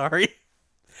 Sorry.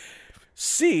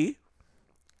 C.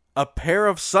 A pair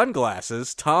of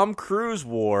sunglasses Tom Cruise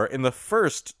wore in the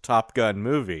first Top Gun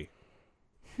movie.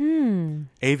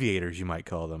 Aviators, you might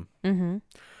call them. Mm-hmm.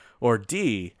 Or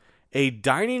D. A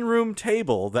dining room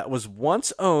table that was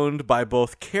once owned by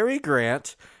both Cary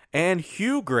Grant and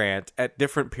Hugh Grant at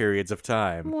different periods of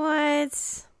time.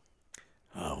 What?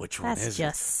 Oh, which one That's is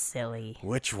just silly. it?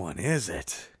 Which one is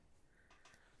it?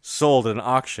 Sold at an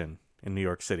auction in New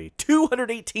York City.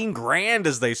 $218,000,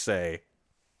 as they say.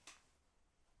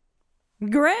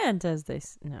 Grant, as they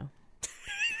no.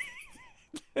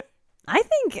 I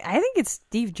think it's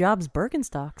Steve Jobs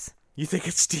Birkenstocks. You think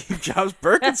it's Steve Jobs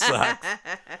Birkenstocks?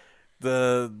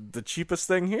 the cheapest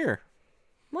thing here.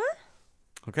 What?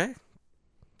 Okay.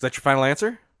 Is that your final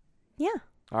answer? Yeah.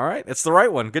 All right. It's the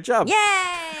right one. Good job.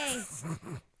 Yay!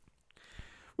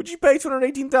 Would you pay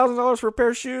 $218,000 for a pair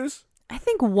of shoes? I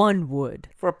think one would.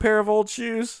 For a pair of old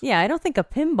shoes? Yeah, I don't think a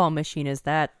pinball machine is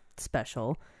that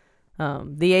special.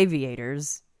 The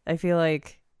Aviators, I feel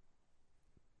like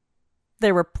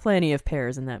there were plenty of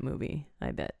pairs in that movie,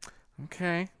 I bet.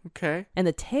 Okay. Okay. And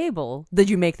the table, did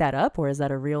you make that up or is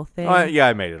that a real thing? Yeah,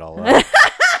 I made it all up.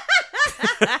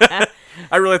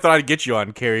 I really thought I'd get you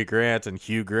on Cary Grant and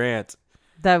Hugh Grant.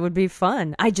 That would be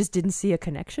fun. I just didn't see a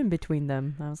connection between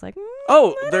them. I was like,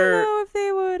 Oh, I don't know if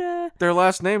they would. their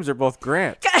last names are both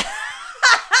Grant.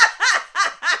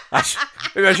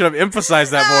 Maybe I should have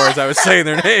emphasized that more as I was saying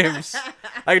their names.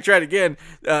 I can try it again.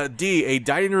 D, a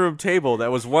dining room table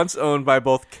that was once owned by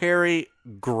both Cary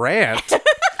Grant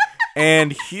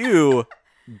and Hugh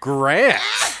Grant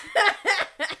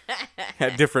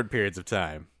at different periods of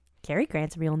time. Cary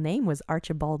Grant's real name was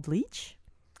Archibald Leach.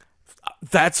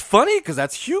 That's funny because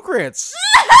that's Hugh Grant's.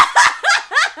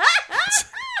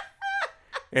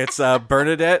 It's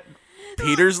Bernadette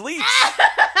Peters Leach.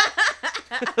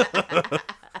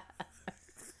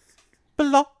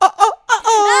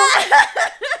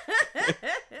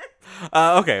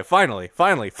 Okay, finally.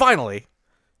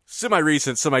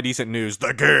 Semi-recent, semi-decent news.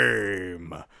 The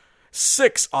game.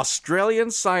 6 Australian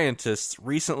scientists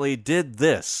recently did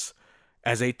this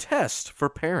as a test for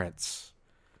parents.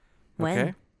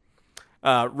 When?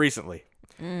 Okay. Recently.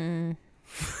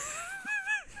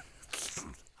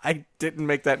 I didn't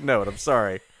make that note. I'm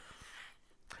sorry.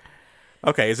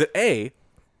 Okay, is it A,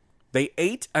 they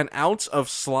ate an ounce of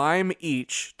slime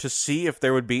each to see if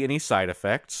there would be any side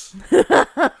effects?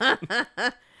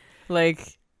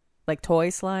 Like toy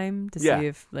slime to Yeah. see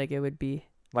if like it would be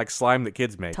Like slime that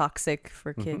kids make. toxic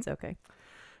for kids. Okay.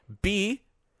 B,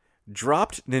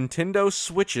 dropped Nintendo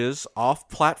Switches off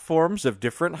platforms of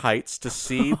different heights to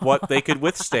see what they could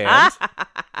withstand.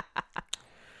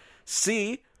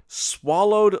 C,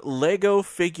 swallowed Lego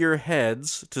figure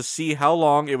heads to see how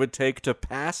long it would take to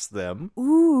pass them.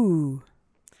 Ooh.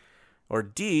 Or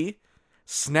D,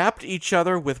 snapped each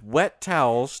other with wet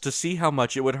towels to see how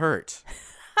much it would hurt.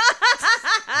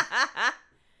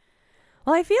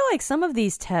 Well, I feel like some of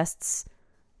these tests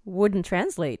wouldn't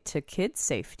translate to kids'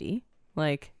 safety.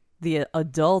 Like the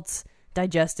adult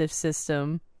digestive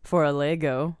system for a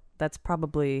Lego, that's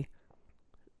probably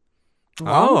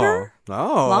longer.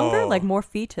 Oh. Longer? Like more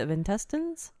feet of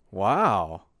intestines?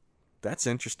 Wow. That's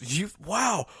interesting.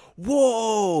 Wow.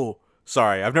 Whoa.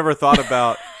 Sorry, I've never thought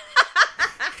about...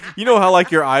 You know how,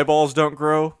 like, your eyeballs don't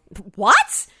grow?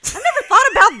 What? I never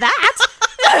thought about that.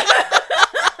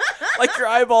 Like, your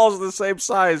eyeballs are the same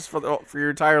size for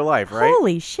your entire life, right?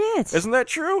 Holy shit. Isn't that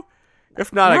true?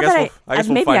 If not, I Now guess that I guess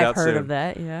we'll maybe find I've out heard soon. of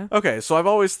that, yeah. Okay, so I've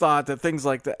always thought that things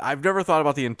like that... I've never thought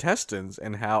about the intestines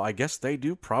and how I guess they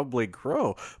do probably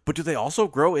grow. But do they also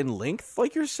grow in length,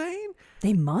 like you're saying?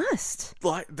 They must.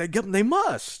 Like, they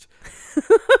must.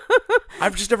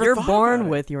 I've just never You're thought born about it.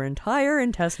 with your entire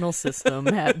intestinal system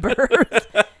at birth.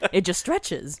 It just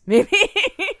stretches, maybe.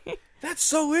 That's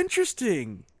so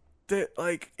interesting. That,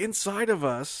 like, inside of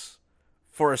us,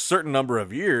 for a certain number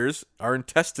of years, our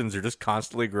intestines are just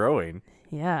constantly growing.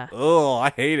 Yeah. Oh, I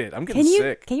hate it. I'm getting Can you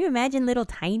sick. can you imagine little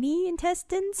tiny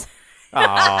intestines?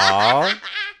 Aww.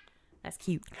 That's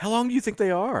cute. How long do you think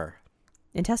they are?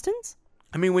 Intestines?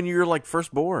 I mean, when you're, like,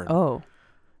 first born. Oh.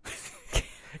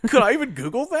 Could I even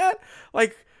Google that?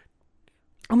 Like,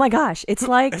 Oh my gosh. It's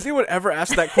like has anyone ever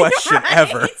asked that question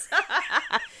ever?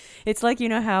 it's like, you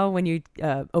know how when you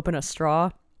open a straw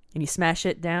and you smash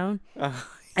it down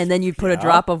and then you put a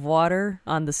drop of water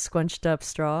on the squunched up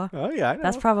straw? Oh, yeah, I know.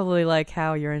 That's probably like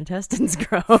how your intestines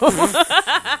grow.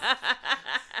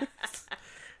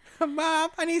 Mom,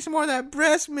 I need some more of that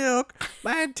breast milk.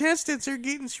 My intestines are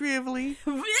getting shrivelly.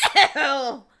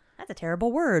 That's a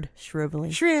terrible word.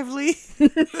 Shrivelly.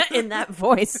 Shrivelly. In that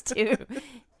voice, too.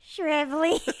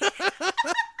 Shrivelly.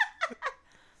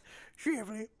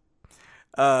 Shrivelly.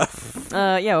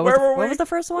 Yeah, Where were what we? was the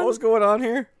first one? What was going on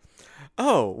here?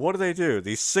 Oh, what do?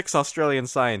 These 6 Australian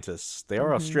scientists, they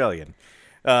are Australian.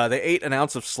 They ate an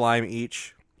ounce of slime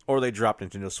each, or they dropped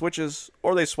Nintendo Switches,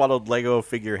 or they swallowed Lego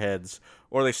figureheads,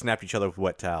 or they snapped each other with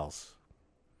wet towels.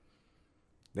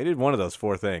 They did one of those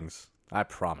 4 things. I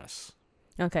promise.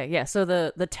 Okay, yeah. So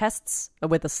the tests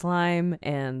with the slime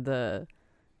and the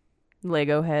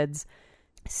Lego heads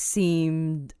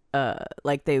seemed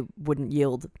like they wouldn't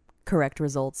yield correct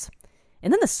results.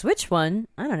 And then the Switch one,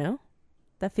 I don't know.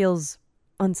 That feels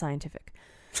unscientific.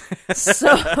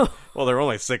 So Well, there are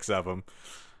only 6 of them.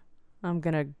 I'm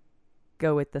going to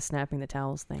go with the snapping the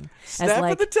towels thing.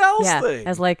 Snapping the towels yeah, thing?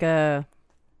 as like a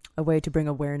way to bring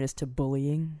awareness to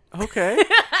bullying. Okay.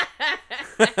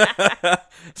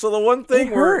 So the one thing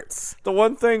It hurts.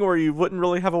 where you wouldn't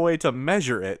really have a way to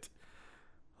measure it,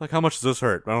 like how much does this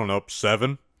hurt? I don't know,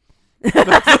 7.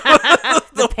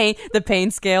 The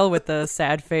pain scale with the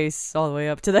sad face all the way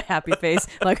up to the happy face.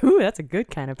 Like, ooh, that's a good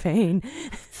kind of pain.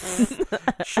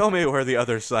 Show me where the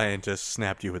other scientist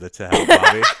snapped you with a towel,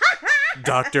 Bobby.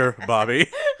 Dr. Bobby.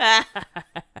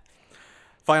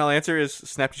 Final answer is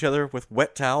snapped each other with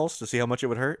wet towels to see how much it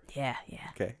would hurt? Yeah.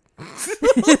 Okay.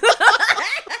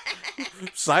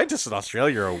 Scientists in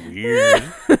Australia are weird.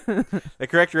 The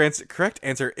correct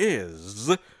answer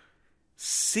is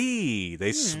C.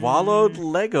 They swallowed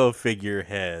Lego figure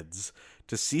heads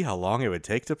to see how long it would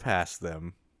take to pass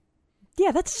them.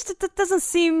 Yeah, that doesn't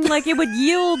seem like it would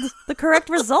yield the correct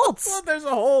results.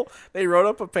 Well, they wrote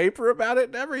up a paper about it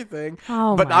and everything.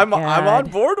 Oh, but my I'm on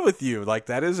God. board with you. Like,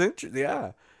 that is interesting.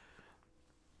 Yeah.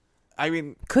 I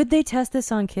mean, Could they test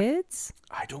this on kids?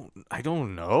 I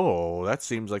don't know. That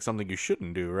seems like something you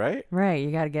shouldn't do, right? Right,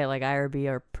 you got to get like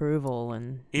IRB approval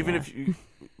and Even yeah. if you,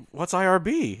 what's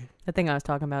IRB? the thing I was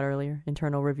talking about earlier,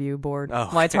 internal review board. Oh,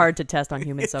 Why it's hard to test on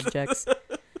human subjects.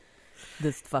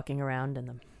 This fucking around and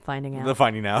the finding out. The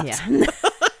finding out. Yeah.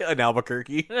 In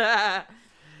Albuquerque.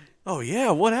 Oh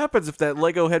yeah, what happens if that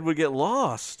Lego head would get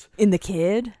lost? In the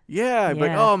kid? Yeah, I'd be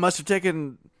like, Yeah. oh, must have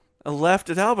taken a left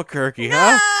at Albuquerque,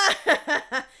 huh?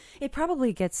 It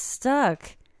probably gets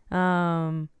stuck.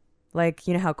 Like,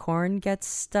 you know how corn gets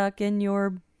stuck in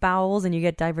your bowels and you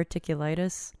get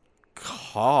diverticulitis?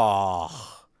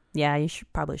 Oh. Yeah, you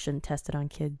probably shouldn't test it on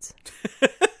kids.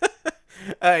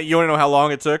 You want to know how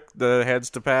long it took the heads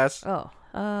to pass? Oh,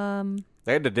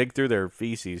 They had to dig through their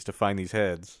feces to find these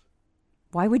heads.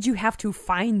 why would you have to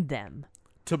find them?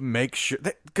 To make sure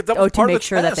that Oh, was to part of make the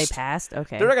sure that they test. passed?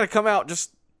 Okay. They're not going to come out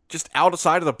just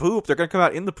outside of the poop. They're going to come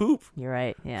out in the poop. You're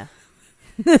right, yeah.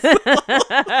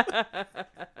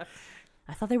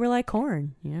 I thought they were like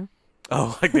corn, you know?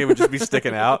 Oh, like they would just be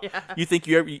sticking out. You think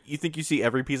you think you see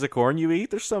every piece of corn you eat?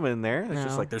 There's some in there. It's just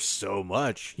No. like there's so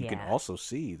much. You can Yeah. also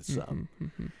see some.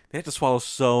 They have to swallow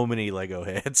so many Lego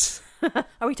heads.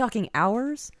 Are we talking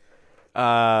hours?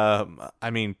 I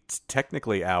mean,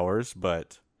 technically hours,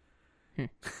 but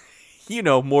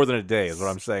more than a day is what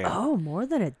I'm saying. Oh, more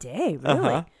than a day, really?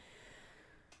 Uh-huh.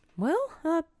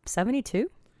 Well, 72?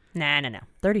 No.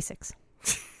 36.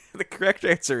 The correct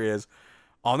answer is,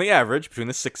 on the average, between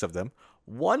the 6 of them,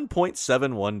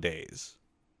 1.71 days.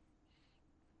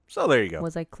 So there you go.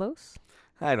 Was I close?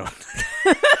 I don't.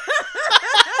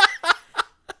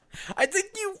 I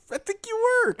think you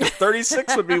were. 'Cause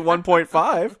 36 would be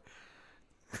 1.5.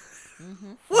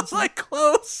 Was I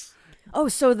close? Oh,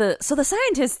 so the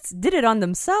scientists did it on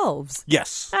themselves.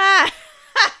 Yes.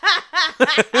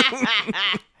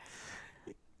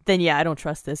 Then yeah, I don't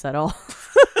trust this at all.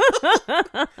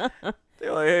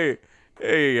 They're like,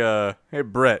 hey,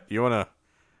 Brett, you wanna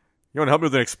help me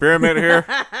with an experiment here?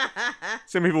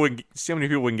 See how many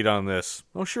people we can get on this.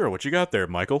 Oh, sure. What you got there,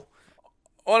 Michael?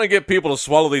 I want to get people to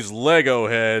swallow these Lego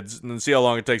heads and then see how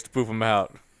long it takes to poop them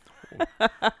out.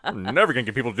 I'm never gonna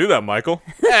get people to do that, Michael.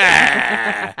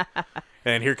 Ah!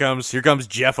 And here comes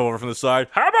Jeff over from the side.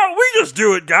 How about we just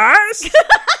do it, guys?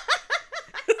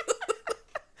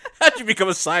 How'd you become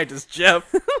a scientist,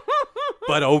 Jeff?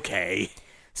 But okay.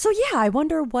 So yeah, I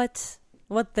wonder what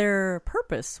their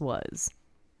purpose was.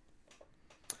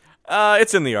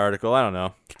 It's in the article. I don't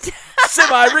know.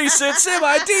 Semi-recent,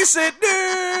 semi-decent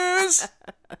news.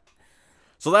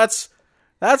 So that's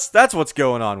what's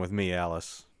going on with me,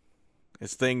 Alice.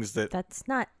 It's things that That's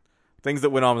not.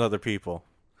 went on with other people.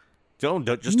 Don't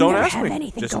never ask have me.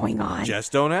 anything going on.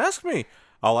 Just don't ask me.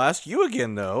 I'll ask you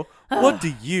again though. What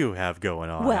do you have going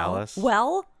on, Alice?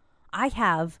 Well, I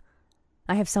have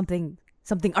something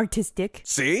artistic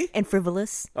See? and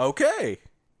frivolous. Okay.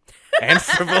 And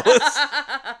frivolous.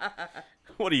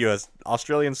 What are you, an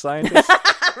Australian scientist?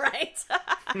 Right.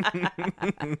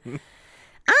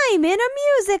 I'm in a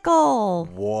musical.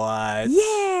 What?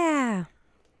 Yeah.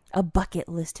 A bucket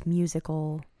list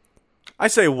musical. I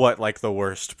say what like the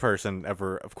worst person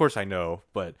ever. Of course I know,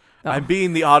 but I'm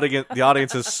being the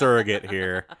audience's surrogate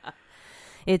here.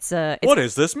 It's What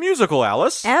is this musical,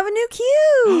 Alice? Avenue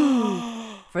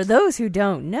Q. For those who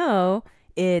don't know,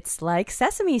 it's like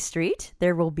Sesame Street.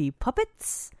 There will be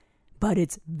puppets, but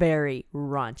it's very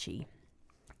raunchy.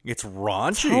 It's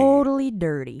raunchy. Totally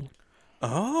dirty.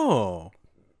 Oh.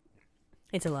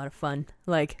 It's a lot of fun.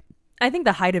 Like, I think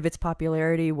the height of its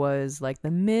popularity was like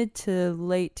the mid to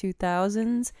late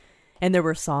 2000s. And there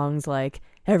were songs like,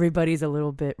 Everybody's a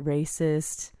Little Bit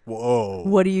Racist. Whoa.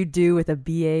 What do you do with a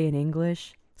BA in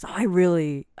English? So I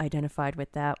really identified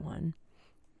with that one.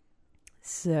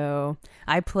 So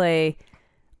I play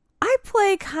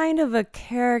kind of a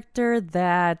character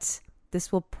that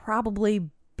this will probably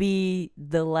be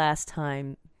the last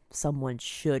time someone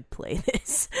should play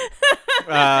this.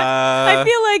 I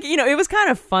feel like, it was kind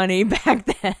of funny back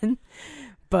then,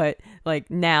 but like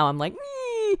now I'm like,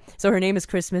 "Meh." So her name is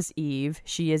Christmas Eve.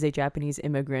 She is a Japanese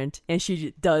immigrant, and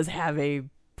she does have a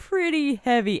pretty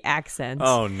heavy accent.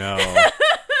 Oh, no.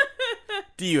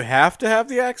 Do you have to have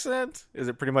the accent? Is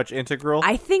it pretty much integral?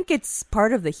 I think it's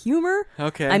part of the humor.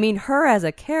 Okay. I mean, her as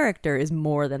a character is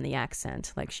more than the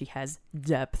accent. Like, she has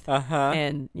depth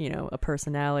and, a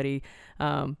personality.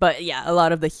 But yeah, a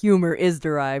lot of the humor is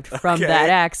derived from that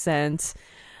accent.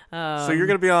 So you're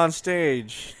going to be on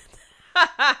stage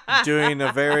doing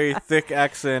a very thick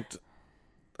accent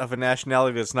of a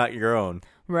nationality that's not your own.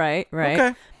 Right.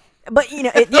 Okay. But,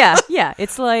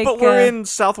 it's like... But we're in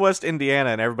Southwest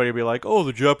Indiana, and everybody will be like, oh,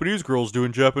 the Japanese girl's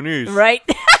doing Japanese. Right.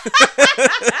 And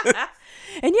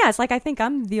yeah, it's like, I think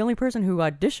I'm the only person who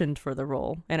auditioned for the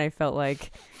role. And I felt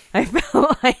like I had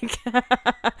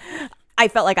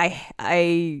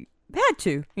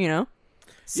to, so Yeah,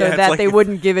 it's that like they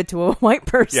wouldn't give it to a white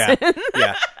person.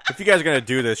 Yeah. If you guys are going to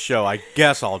do this show, I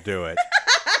guess I'll do it.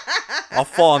 I'll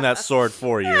fall on that sword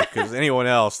for you, because anyone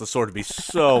else, the sword would be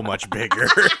so much bigger.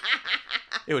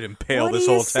 It would impale What this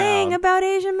are you whole saying town. about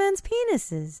Asian men's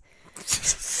penises?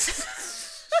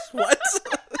 What?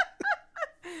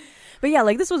 But yeah,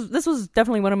 like this was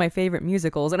definitely one of my favorite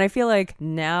musicals, and I feel like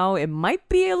now it might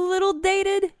be a little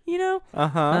dated,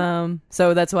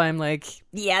 So that's why I'm like,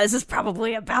 yeah, this is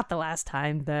probably about the last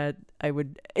time that I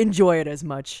would enjoy it as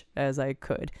much as I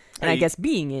could. And Hey, I guess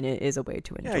being in it is a way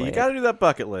to enjoy Yeah, you it. got to do that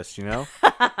bucket list, Yeah.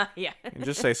 And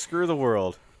just say, screw the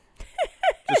world.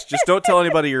 just don't tell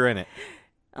anybody you're in it.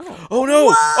 Oh. Oh,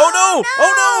 no! Oh, no!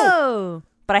 Oh, no! Oh,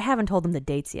 but I haven't told them the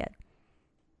dates yet.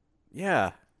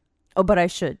 Yeah. Oh, but I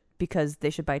should, because they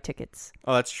should buy tickets.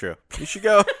 Oh, that's true. You should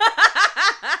go.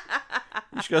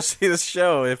 You should go see this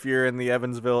show if you're in the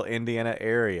Evansville, Indiana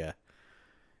area.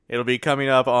 It'll be coming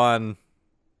up on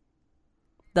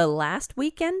The last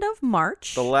weekend of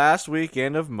March. the last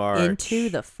weekend of March. Into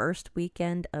the first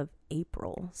weekend of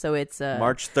April. So it's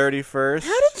March 31st.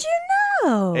 How did you know?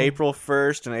 April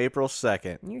 1st and April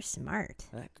 2nd. You're smart.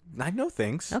 I know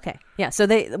things. Okay. Yeah, so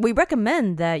we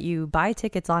recommend that you buy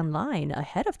tickets online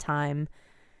ahead of time,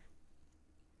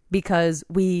 because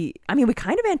we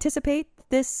kind of anticipate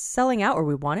this selling out, or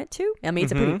we want it to. I mean,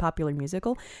 it's a pretty popular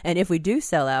musical, and if we do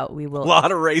sell out, we will... A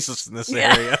lot of racists in this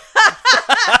area.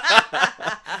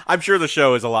 I'm sure the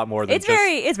show is a lot more than It's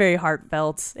very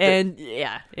heartfelt, and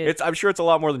yeah. I'm sure it's a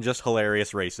lot more than just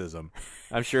hilarious racism.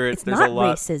 I'm sure It's there's not a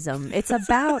lot. racism. It's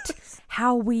about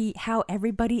how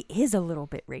everybody is a little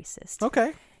bit racist.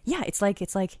 Okay. Yeah, it's like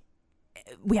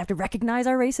we have to recognize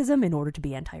our racism in order to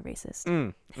be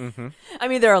anti-racist. I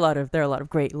mean, there are a lot of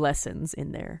great lessons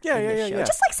in there. Yeah, in yeah, this yeah, show. yeah.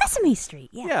 Just like Sesame Street.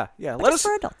 Yeah. Yeah. But just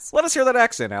for adults. Let us hear that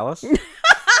accent, Alice.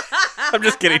 I'm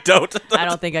just kidding. Don't. I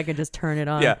don't think I can just turn it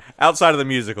on. Yeah. Outside of the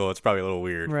musical, it's probably a little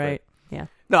weird. but- Right. Yeah.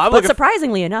 No, I'm But looking.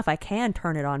 surprisingly enough, I can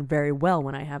turn it on very well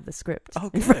when I have the script Oh,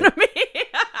 in front of me.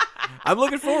 I'm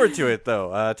looking forward to it,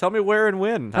 though. Tell me where and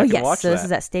when I Oh can yes, watch so that. this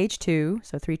is at Stage 2,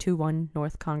 so 321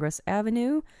 North Congress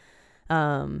Avenue.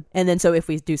 And then so if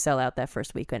we do sell out that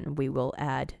first weekend, we will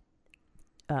add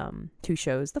 2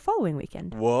 shows the following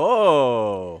weekend.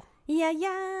 Whoa.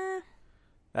 Yeah.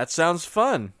 That sounds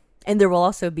fun. And there will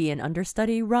also be an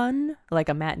understudy run, like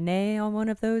a matinee on one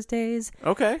of those days.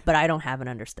 Okay. But I don't have an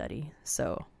understudy,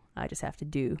 so I just have to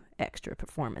do extra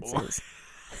performances.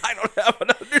 I don't have an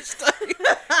understudy.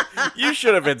 You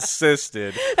should have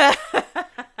insisted.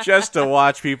 Just to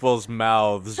watch people's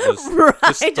mouths. Just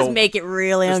make it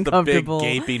really just uncomfortable. the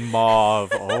big gaping maw of,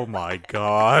 oh my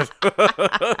God.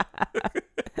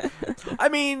 I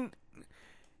mean,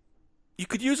 you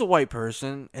could use a white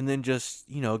person and then just,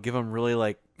 give them really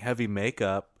like heavy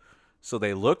makeup so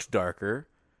they looked darker.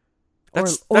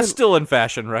 That's still in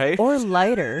fashion, right? Or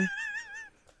lighter,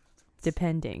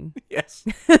 depending. Yes.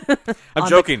 I'm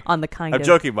joking. On the kind I'm of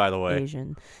joking, by the way.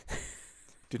 Asian.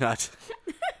 Do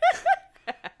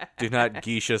not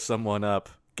geisha someone up.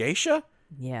 Geisha?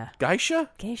 Yeah. Geisha?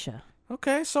 Geisha.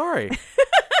 Okay, sorry.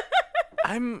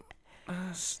 I'm a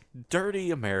dirty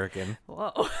American.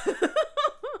 Whoa.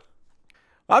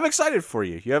 I'm excited for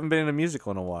you. You haven't been in a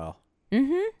musical in a while.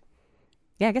 Mm-hmm.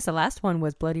 Yeah, I guess the last one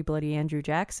was Bloody Bloody Andrew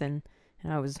Jackson,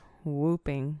 and I was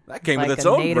whooping. That came like with its a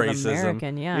own Native racism.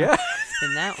 American, yeah.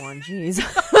 In that one, jeez.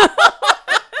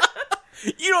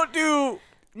 You don't do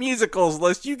musicals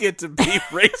unless you get to be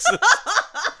racist.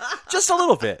 Just a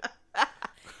little bit.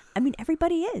 I mean,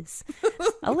 everybody is.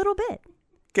 A little bit.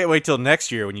 Can't wait till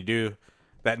next year when you do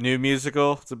that new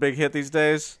musical. It's a big hit these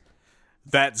days.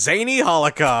 That Zany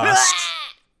Holocaust.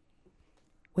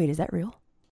 Wait, is that real?